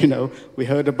Europe, we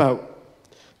heard about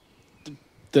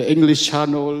the English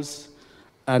channels,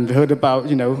 and we heard about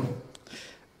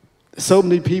so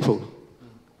many people,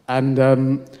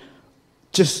 and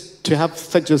just to have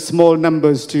such a small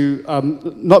numbers to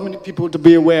not many people to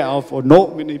be aware of, or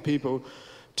not many people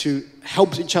to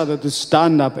help each other to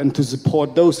stand up and to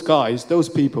support those guys, those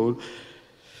people.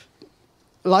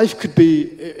 Life could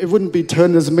be, it wouldn't be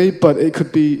turned as me, but it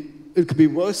could be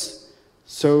worse.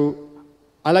 So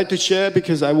I like to share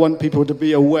because I want people to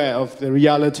be aware of the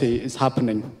reality is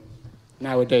happening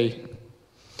nowadays.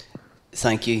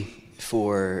 Thank you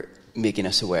for making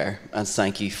us aware, and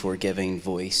thank you for giving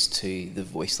voice to the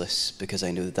voiceless, because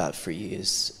I know that for you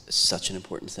is such an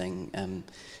important thing.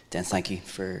 Dan, thank you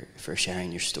for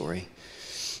sharing your story.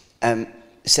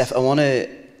 Seth, I want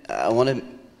to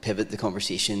pivot the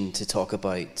conversation to talk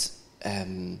about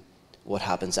what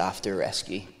happens after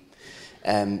rescue,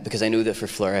 because I know that for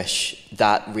Flourish,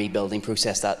 that rebuilding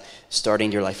process, that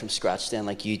starting your life from scratch, then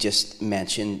like you just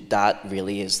mentioned, that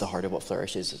really is the heart of what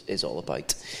Flourish is all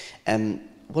about.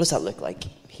 What does that look like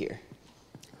here?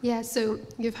 Yeah, so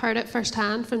you've heard it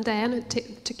firsthand from Dan.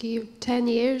 It took you 10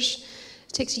 years.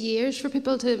 It takes years for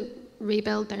people to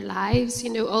rebuild their lives.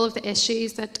 All of the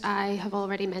issues that I have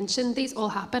already mentioned, these all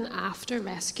happen after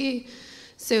rescue.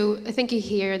 So I think you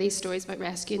hear these stories about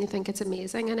rescue and you think it's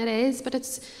amazing, and it is, but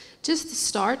it's just the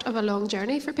start of a long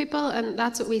journey for people, and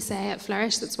that's what we say at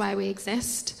Flourish. That's why we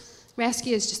exist.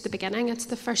 Rescue is just the beginning. It's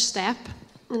the first step.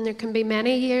 And there can be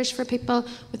many years for people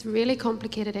with really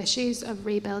complicated issues of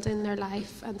rebuilding their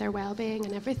life and their well-being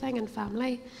and everything, and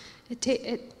family. It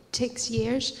takes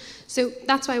years. So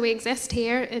that's why we exist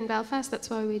here in Belfast. That's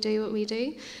why we do what we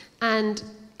do. And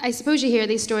I suppose you hear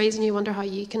these stories and you wonder how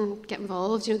you can get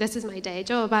involved. This is my day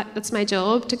job. That's my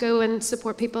job, to go and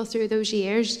support people through those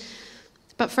years.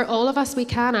 But for all of us, we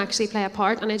can actually play a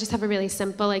part. And I just have a really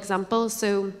simple example.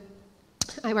 So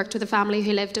I worked with a family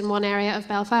who lived in one area of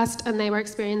Belfast, and they were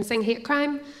experiencing hate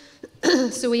crime.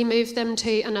 So we moved them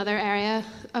to another area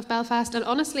of Belfast, and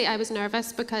honestly I was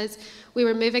nervous because we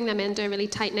were moving them into a really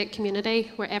tight-knit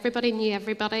community where everybody knew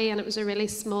everybody, and it was a really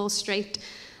small street,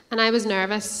 and I was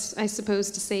nervous, I suppose,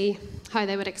 to see how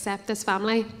they would accept this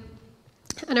family.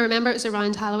 And I remember it was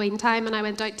around Halloween time, and I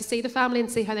went out to see the family and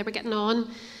see how they were getting on,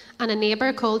 and a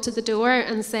neighbour called to the door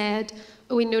and said,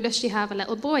 "Oh, we noticed you have a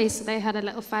little boy." So they had a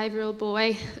little 5-year-old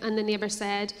boy, and the neighbour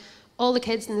said, "All the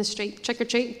kids in the street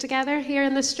trick-or-treat together here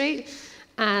in the street."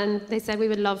 And they said, "We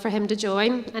would love for him to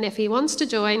join. And if he wants to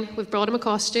join, we've brought him a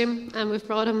costume, and we've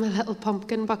brought him a little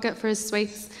pumpkin bucket for his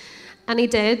sweets." And he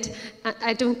did.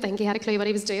 I don't think he had a clue what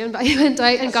he was doing, but he went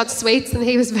out and got sweets, and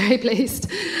he was very pleased.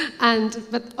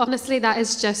 But honestly, that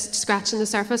is just scratching the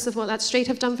surface of what that street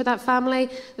have done for that family.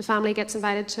 The family gets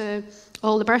invited to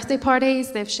all the birthday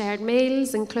parties. They've shared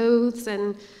meals and clothes,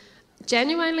 and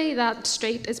genuinely that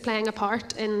street is playing a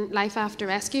part in life after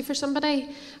rescue for somebody.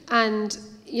 And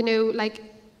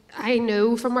I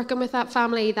know from working with that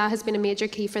family, that has been a major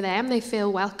key for them. They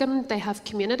feel welcomed, they have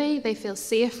community, they feel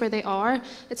safe where they are.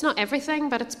 It's not everything,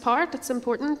 but it's part, it's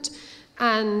important.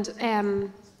 And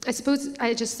I suppose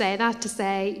I just say that to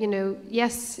say,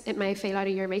 yes, it may feel out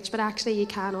of your reach, but actually you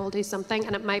can all do something,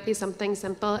 and it might be something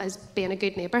simple as being a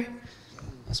good neighbour.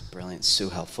 That's brilliant, so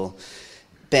helpful.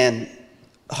 Ben,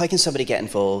 how can somebody get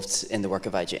involved in the work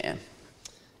of IJM?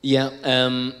 Yeah,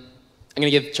 I'm going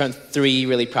to try 3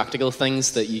 really practical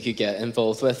things that you could get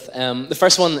involved with. The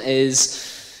first one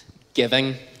is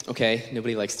giving. Okay,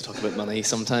 nobody likes to talk about money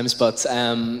sometimes, but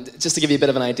just to give you a bit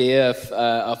of an idea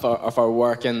of our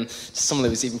work and some of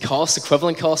those even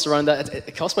equivalent costs around that,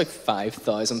 it costs about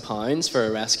 £5,000 for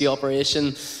a rescue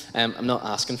operation. I'm not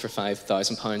asking for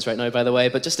 £5,000 right now, by the way,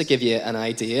 but just to give you an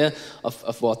idea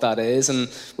of what that is. And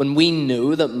when we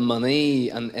know that money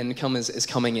and income is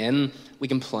coming in, we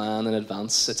can plan in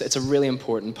advance. It's a really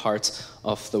important part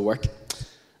of the work.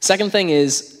 Second thing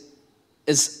is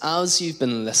as you've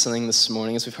been listening this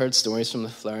morning, as we've heard stories from the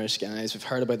Flourish guys, we've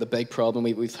heard about the big problem,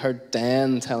 we've heard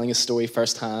Dan telling a story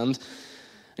firsthand,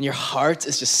 and your heart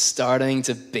is just starting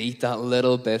to beat that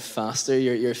little bit faster.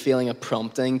 You're feeling a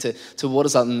prompting to what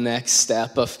does that next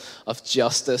step of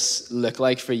justice look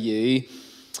like for you?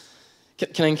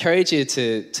 Can I encourage you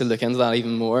to look into that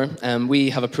even more? We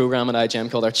have a program at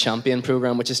IGM called our Champion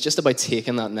Program, which is just about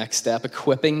taking that next step,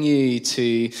 equipping you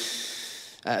to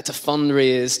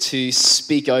fundraise, to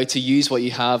speak out, to use what you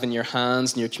have in your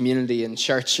hands, in your community, in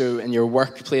church, or in your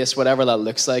workplace, whatever that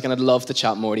looks like. And I'd love to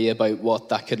chat more to you about what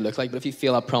that could look like. But if you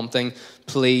feel that prompting,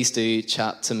 please do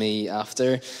chat to me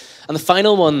after. And the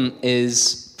final one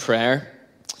is prayer.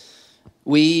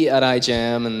 We at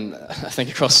IGM, and I think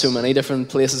across so many different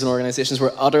places and organisations,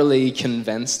 we're utterly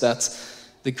convinced that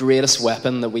the greatest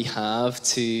weapon that we have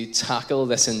to tackle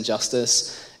this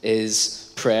injustice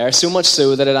is prayer. So much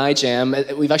so that at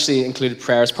IGM, we've actually included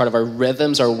prayer as part of our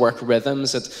rhythms, our work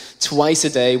rhythms. That twice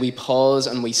a day we pause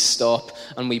and we stop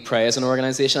and we pray as an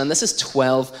organisation. And this is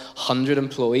 1,200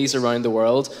 employees around the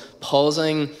world,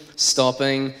 pausing,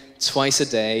 stopping twice a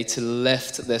day to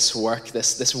lift this work,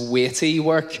 this weighty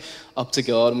work up to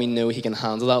God, and we know He can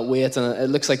handle that weight. And it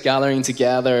looks like gathering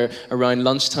together around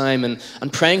lunchtime and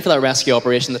praying for that rescue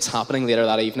operation that's happening later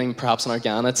that evening, perhaps on our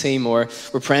Ghana team, or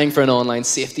we're praying for an online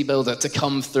safety bill to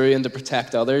come through and to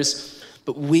protect others.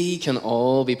 But we can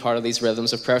all be part of these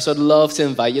rhythms of prayer. So I'd love to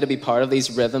invite you to be part of these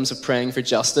rhythms of praying for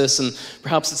justice. And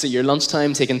perhaps it's at your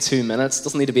lunchtime, taking 2 minutes. It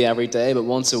doesn't need to be every day, but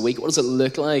once a week. What does it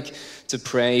look like to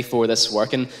pray for this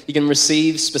work? And you can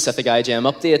receive specific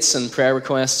IGM updates and prayer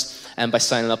requests by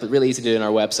signing up. It's really easy to do on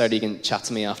our website. You can chat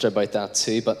to me after about that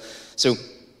too. But so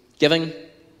giving,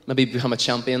 maybe become a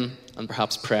champion, and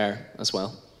perhaps prayer as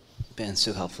well. Ben,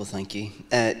 so helpful, thank you.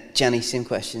 Jenny, same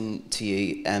question to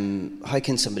you. How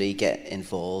can somebody get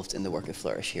involved in the work of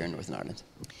Flourish here in Northern Ireland?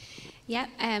 Yeah,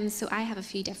 so I have a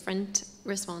few different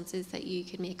responses that you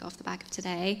could make off the back of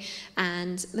today.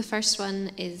 And the first one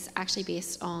is actually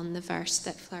based on the verse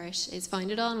that Flourish is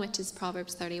founded on, which is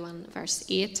Proverbs 31, verse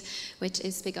 8, which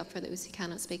is speak up for those who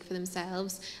cannot speak for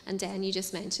themselves. And Dan, you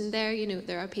just mentioned there,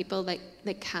 there are people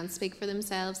that can't speak for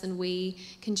themselves, and we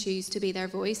can choose to be their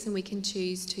voice, and we can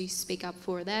choose to speak up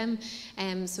for them.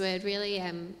 So I'd really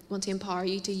want to empower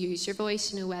you to use your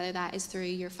voice, whether that is through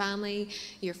your family,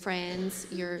 your friends,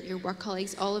 your work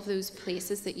colleagues, all of those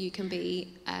places that you can be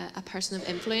a person of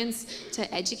influence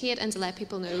to educate and to let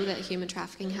people know that human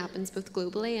trafficking happens both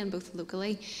globally and both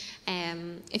locally.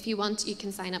 If you want, you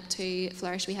can sign up to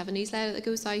Flourish. We have a newsletter that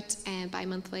goes out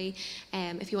bi-monthly.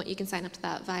 If you want, you can sign up to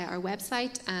that via our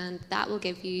website, and that will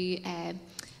give you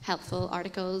helpful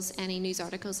articles, any news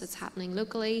articles that's happening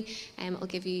locally. It'll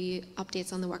give you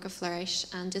updates on the work of Flourish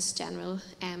and just general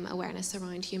awareness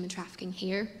around human trafficking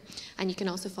here. And you can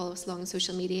also follow us along on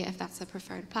social media if that's a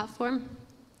preferred platform.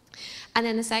 And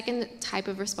then the second type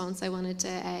of response I wanted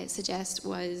to suggest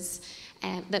was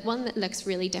that one that looks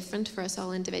really different for us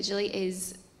all individually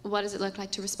is, what does it look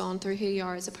like to respond through who you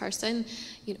are as a person?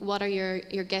 What are your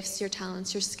gifts, your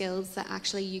talents, your skills that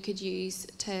actually you could use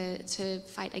to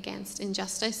fight against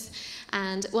injustice?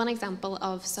 And one example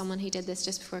of someone who did this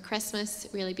just before Christmas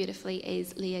really beautifully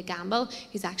is Leah Gamble,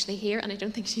 who's actually here, and I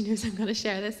don't think she knows I'm going to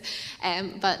share this.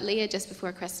 But Leah, just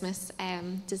before Christmas,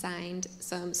 designed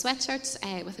some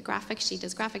sweatshirts with a graphic. She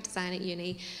does graphic design at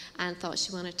uni and thought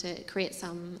she wanted to create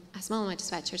a small amount of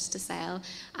sweatshirts to sell,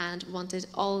 and wanted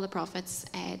all the profits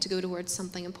to go towards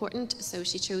something important. So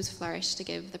she chose Flourish to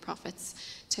give the profits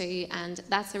to, and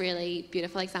that's a really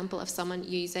beautiful example of someone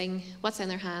using what's in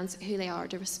their hands, who they are,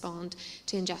 to respond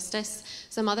to injustice.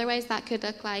 Some other ways that could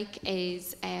look like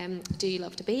is, do you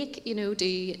love to bake?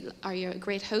 Are you a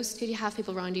great host? Could you have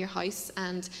people around your house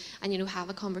and have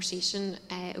a conversation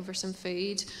over some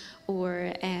food?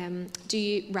 Or do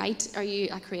you write? Are you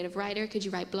a creative writer? Could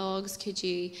you write blogs? Could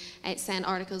you send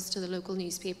articles to the local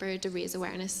newspaper to raise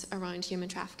awareness around human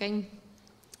trafficking?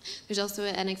 There's also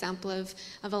an example of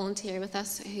a volunteer with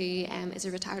us who is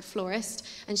a retired florist,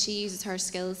 and she uses her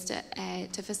skills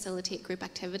to facilitate group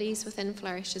activities within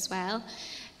Flourish as well.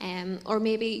 Or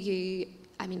maybe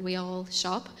we all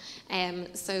shop,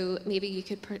 so maybe you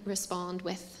could respond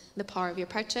with the power of your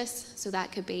purchase. So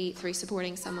that could be through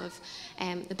supporting some of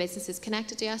the businesses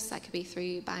connected to us. That could be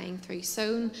through buying through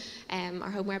Sewn,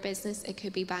 our homeware business. It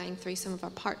could be buying through some of our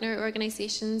partner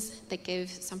organisations that give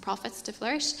some profits to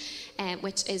Flourish,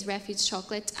 which is Refuge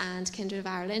Chocolate and Kindred of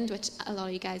Ireland, which a lot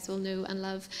of you guys will know and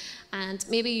love. And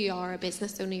maybe you are a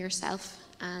business owner yourself,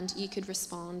 and you could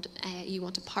respond, you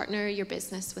want to partner your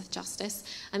business with Justice,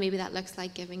 and maybe that looks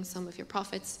like giving some of your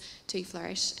profits to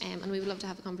Flourish, and we would love to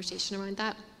have a conversation around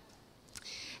that.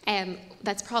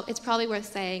 It's probably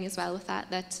worth saying as well with that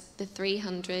the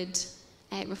 300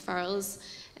 referrals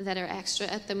that are extra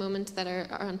at the moment that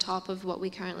are on top of what we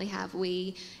currently have,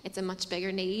 it's a much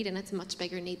bigger need, and it's a much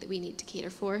bigger need that we need to cater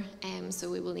for,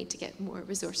 so we will need to get more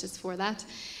resources for that.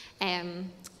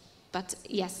 But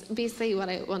yes, basically what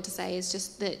I want to say is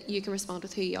just that you can respond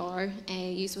with who you are,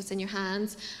 use what's in your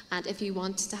hands, and if you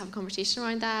want to have a conversation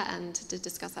around that and to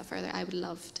discuss that further, I would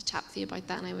love to chat with you about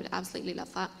that, and I would absolutely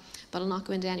love that. But I'll not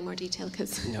go into any more detail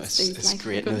because it's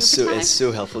great. No, it's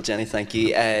so helpful, Jenny. Thank you.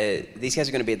 These guys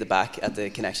are going to be at the back at the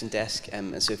connection desk,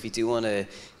 and so if you do want to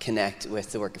connect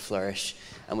with the work of Flourish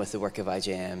and with the work of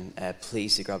IJM,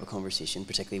 please do grab a conversation,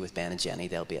 particularly with Ben and Jenny.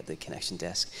 They'll be at the connection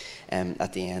desk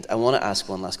at the end. I want to ask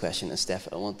one last question, and Steph,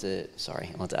 I want to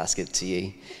ask it to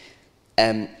you.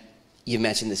 You've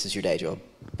mentioned this is your day job,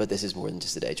 but this is more than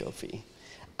just a day job for you.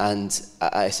 And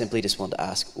I simply just want to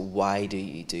ask, why do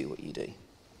you do what you do?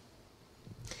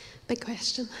 Big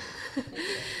question.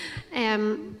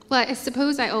 Well, I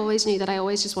suppose I always knew that I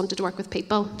always just wanted to work with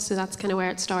people, so that's kind of where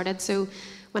it started. So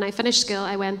when I finished school,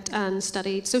 I went and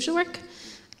studied social work,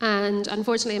 and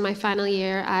unfortunately in my final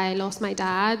year I lost my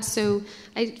dad, so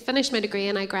I finished my degree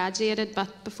and I graduated, but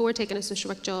before taking a social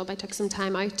work job I took some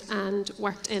time out and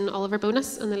worked in Oliver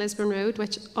Bonus on the Lisburn Road,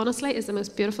 which honestly is the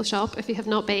most beautiful shop. If you have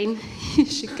not been, you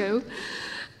should go.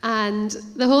 And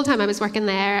the whole time I was working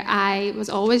there, I was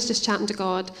always just chatting to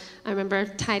God. I remember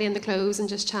tidying the clothes and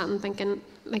just chatting, thinking,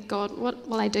 like, God, what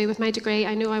will I do with my degree?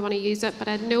 I know I want to use it, but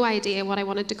I had no idea what I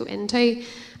wanted to go into.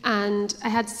 And I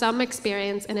had some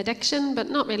experience in addiction,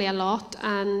 but not really a lot.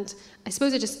 And I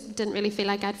suppose I just didn't really feel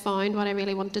like I'd found what I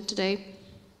really wanted to do.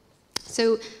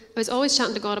 So I was always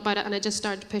chatting to God about it, and I just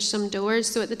started to push some doors.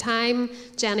 So at the time,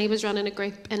 Jenny was running a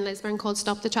group in Lisburn called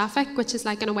Stop the Traffic, which is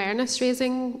like an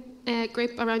awareness-raising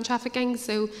group around trafficking.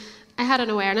 So I had an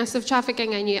awareness of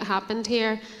trafficking. I knew it happened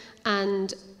here.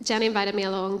 And Jenny invited me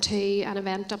along to an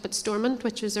event up at Stormont,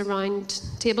 which was a round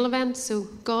table event. So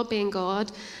God being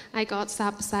God, I got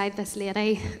sat beside this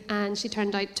lady, and she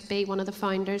turned out to be one of the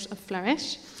founders of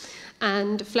Flourish.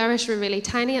 And Flourish were really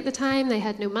tiny at the time. They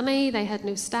had no money, they had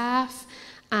no staff,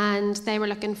 and they were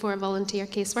looking for a volunteer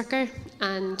caseworker,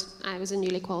 and I was a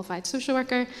newly qualified social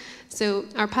worker. So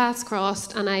our paths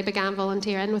crossed, and I began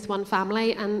volunteering with one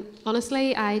family, and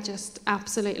honestly, I just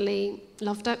absolutely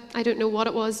loved it. I don't know what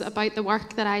it was about the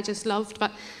work that I just loved,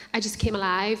 but I just came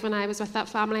alive when I was with that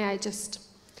family. I just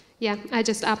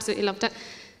absolutely loved it.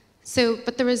 So,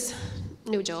 but there was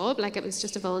no job, like it was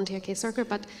just a volunteer caseworker,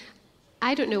 but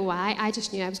I don't know why, I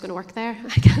just knew I was going to work there.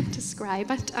 I can't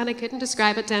describe it, and I couldn't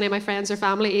describe it to any of my friends or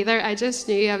family either. I just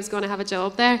knew I was going to have a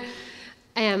job there.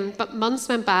 But months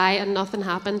went by and nothing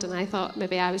happened, and I thought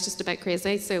maybe I was just a bit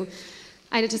crazy. So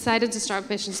I decided to start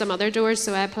pushing some other doors,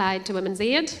 so I applied to Women's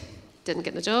Aid, didn't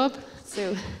get the job.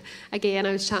 So again,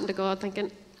 I was chatting to God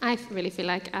thinking, I really feel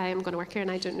like I am going to work here and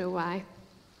I don't know why.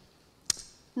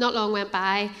 Not long went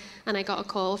by, and I got a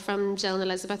call from Jill and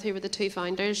Elizabeth, who were the two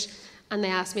founders, and they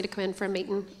asked me to come in for a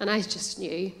meeting, and I just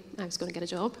knew I was going to get a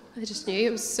job. I just knew.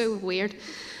 It was so weird.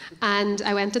 And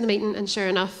I went to the meeting, and sure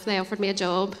enough, they offered me a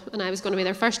job, and I was going to be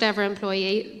their first ever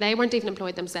employee. They weren't even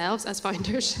employed themselves as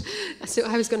founders, so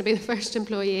I was going to be the first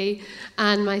employee,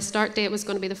 and my start date was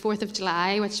going to be the 4th of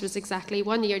July, which was exactly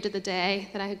 1 year to the day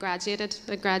that I had graduated.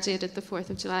 I graduated the 4th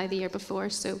of July the year before,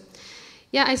 so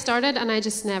yeah, I started and I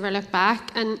just never looked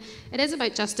back. And it is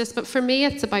about justice, but for me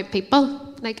it's about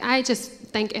people. Like, I just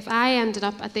think if I ended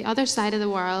up at the other side of the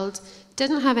world,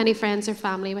 didn't have any friends or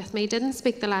family with me, didn't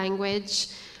speak the language,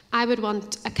 I would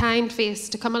want a kind face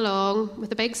to come along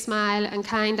with a big smile and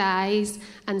kind eyes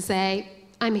and say,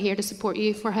 I'm here to support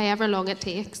you for however long it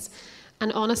takes.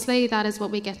 And honestly, that is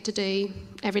what we get to do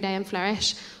every day in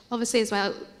Flourish. Obviously as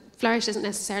well, Flourish isn't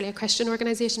necessarily a Christian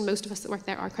organisation. Most of us that work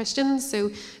there are Christians. So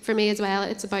for me as well,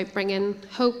 it's about bringing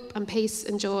hope and peace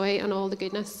and joy and all the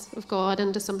goodness of God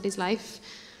into somebody's life.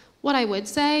 What I would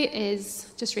say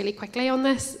is, just really quickly on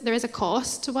this, there is a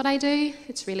cost to what I do.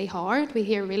 It's really hard. We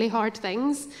hear really hard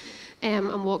things.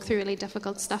 and walk through really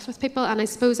difficult stuff with people. And I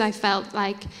suppose I felt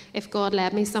like if God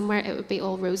led me somewhere, it would be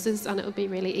all roses and it would be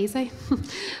really easy.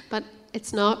 But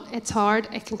it's not. It's hard.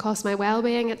 It can cost my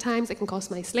well-being at times. It can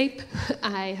cost my sleep.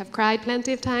 I have cried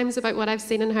plenty of times about what I've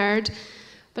seen and heard.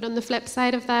 But on the flip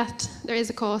side of that, there is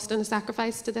a cost and a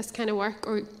sacrifice to this kind of work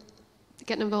or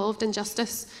getting involved in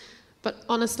justice. But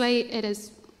honestly, it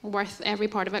is worth every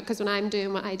part of it, because when I'm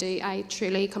doing what I do, I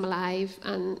truly come alive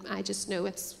and I just know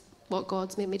it's what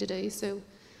God's made me to do. So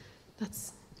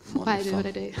that's why I do what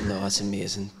I do. No, that's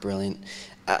amazing. Brilliant.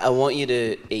 I want you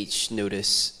to each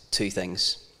notice two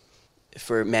things.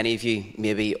 For many of you,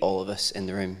 maybe all of us in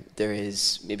the room, there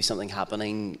is maybe something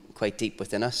happening quite deep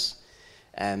within us.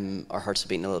 Our hearts are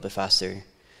beating a little bit faster.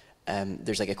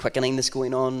 There's like a quickening that's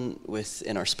going on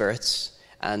within our spirits.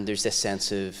 And there's this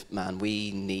sense of, man,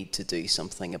 we need to do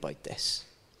something about this.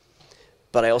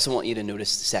 But I also want you to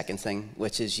notice the second thing,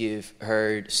 which is you've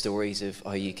heard stories of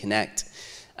how you connect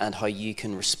and how you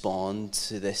can respond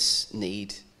to this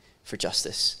need for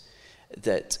justice.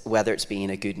 That whether it's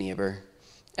being a good neighbour,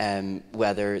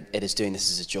 whether it is doing this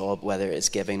as a job, whether it's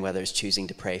giving, whether it's choosing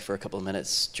to pray for a couple of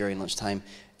minutes during lunchtime,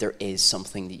 there is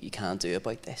something that you can do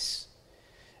about this.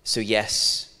 So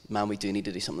yes, man, we do need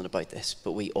to do something about this,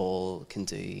 but we all can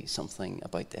do something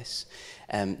about this.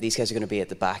 These guys are going to be at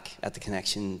the back, at the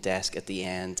connection desk at the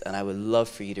end, and I would love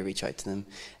for you to reach out to them.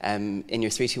 In your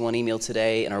 321 email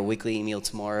today, in our weekly email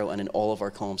tomorrow, and in all of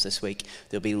our columns this week,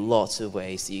 there'll be lots of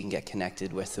ways that you can get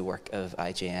connected with the work of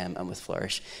IJM and with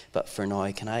Flourish. But for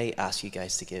now, can I ask you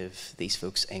guys to give these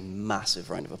folks a massive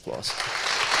round of applause?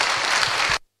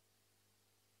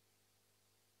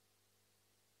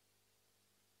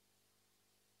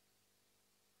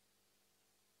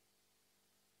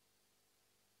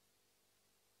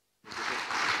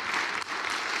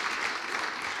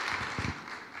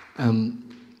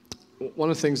 One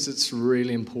of the things that's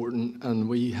really important, and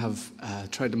we have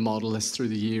tried to model this through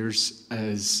the years,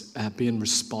 is being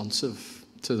responsive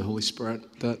to the Holy Spirit.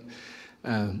 That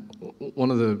one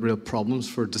of the real problems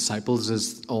for disciples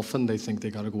is often they think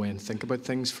they got to go away and think about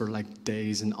things for like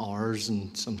days and hours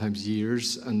and sometimes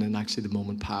years, and then actually the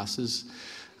moment passes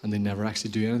and they never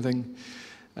actually do anything.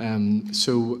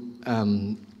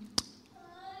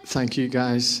 Thank you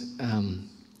guys.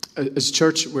 As a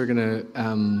church, we're going to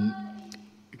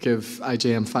give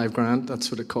IJM $5,000. That's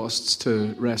what it costs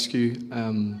to rescue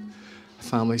a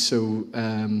family. So,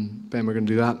 Ben, we're going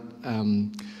to do that.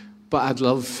 But I'd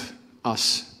love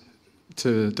us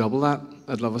to double that.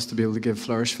 I'd love us to be able to give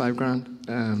Flourish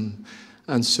 $5,000.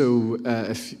 And so,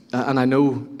 and I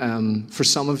know for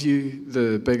some of you,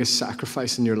 the biggest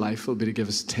sacrifice in your life will be to give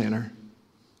us a tenner.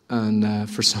 And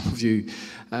for some of you,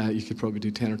 you could probably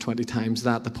do 10 or 20 times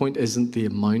that. The point isn't the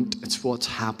amount, it's what's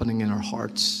happening in our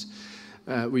hearts.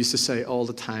 We used to say all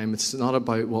the time, it's not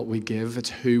about what we give, it's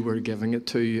who we're giving it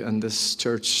to. And this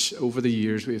church, over the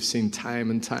years, we have seen time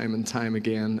and time and time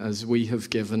again, as we have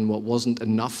given what wasn't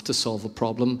enough to solve a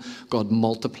problem, God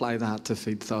multiply that to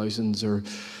feed thousands or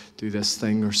do this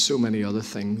thing or so many other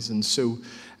things. And so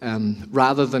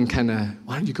rather than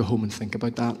why don't you go home and think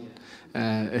about that?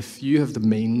 If you have the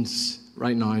means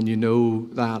right now and you know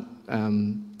that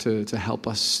to help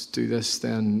us do this,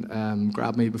 then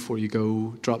grab me before you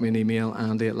go. Drop me an email,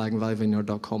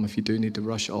 andy@laganvalleyvineyard.com, if you do need to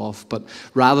rush off. But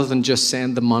rather than just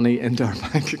send the money into our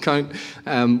bank account,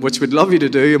 which we'd love you to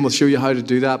do, and we'll show you how to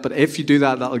do that. But if you do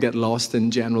that, that'll get lost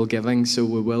in general giving. So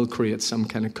we will create some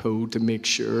kind of code to make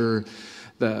sure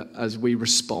that as we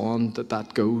respond,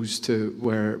 that goes to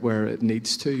where it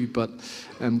needs to. But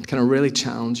can I really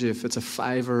challenge you, if it's a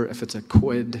 $5, if it's a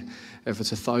quid, if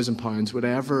it's £1,000,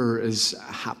 whatever is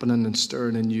happening and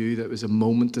stirring in you, that was a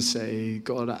moment to say,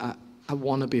 God, I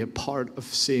want to be a part of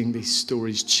seeing these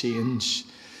stories change.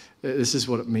 This is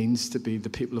what it means to be the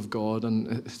people of God, and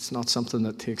it's not something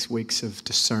that takes weeks of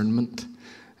discernment.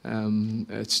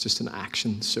 It's just an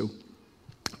action. So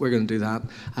we're going to do that.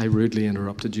 I rudely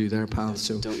interrupted you there, pal.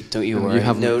 So don't you worry.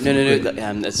 No.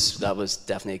 That was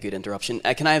definitely a good interruption.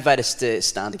 Can I invite us to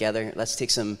stand together? Let's take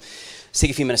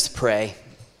a few minutes to pray,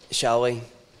 shall we?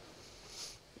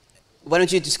 Why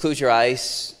don't you just close your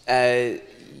eyes?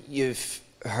 You've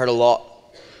heard a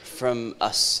lot from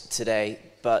us today,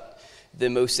 but the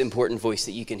most important voice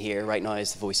that you can hear right now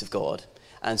is the voice of God.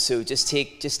 And so just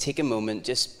take a moment,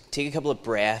 just take a couple of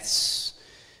breaths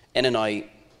in and out,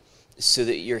 so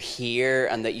that you're here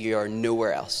and that you are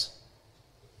nowhere else.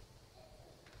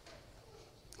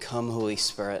 Come, Holy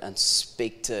Spirit, and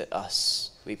speak to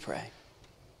us, we pray.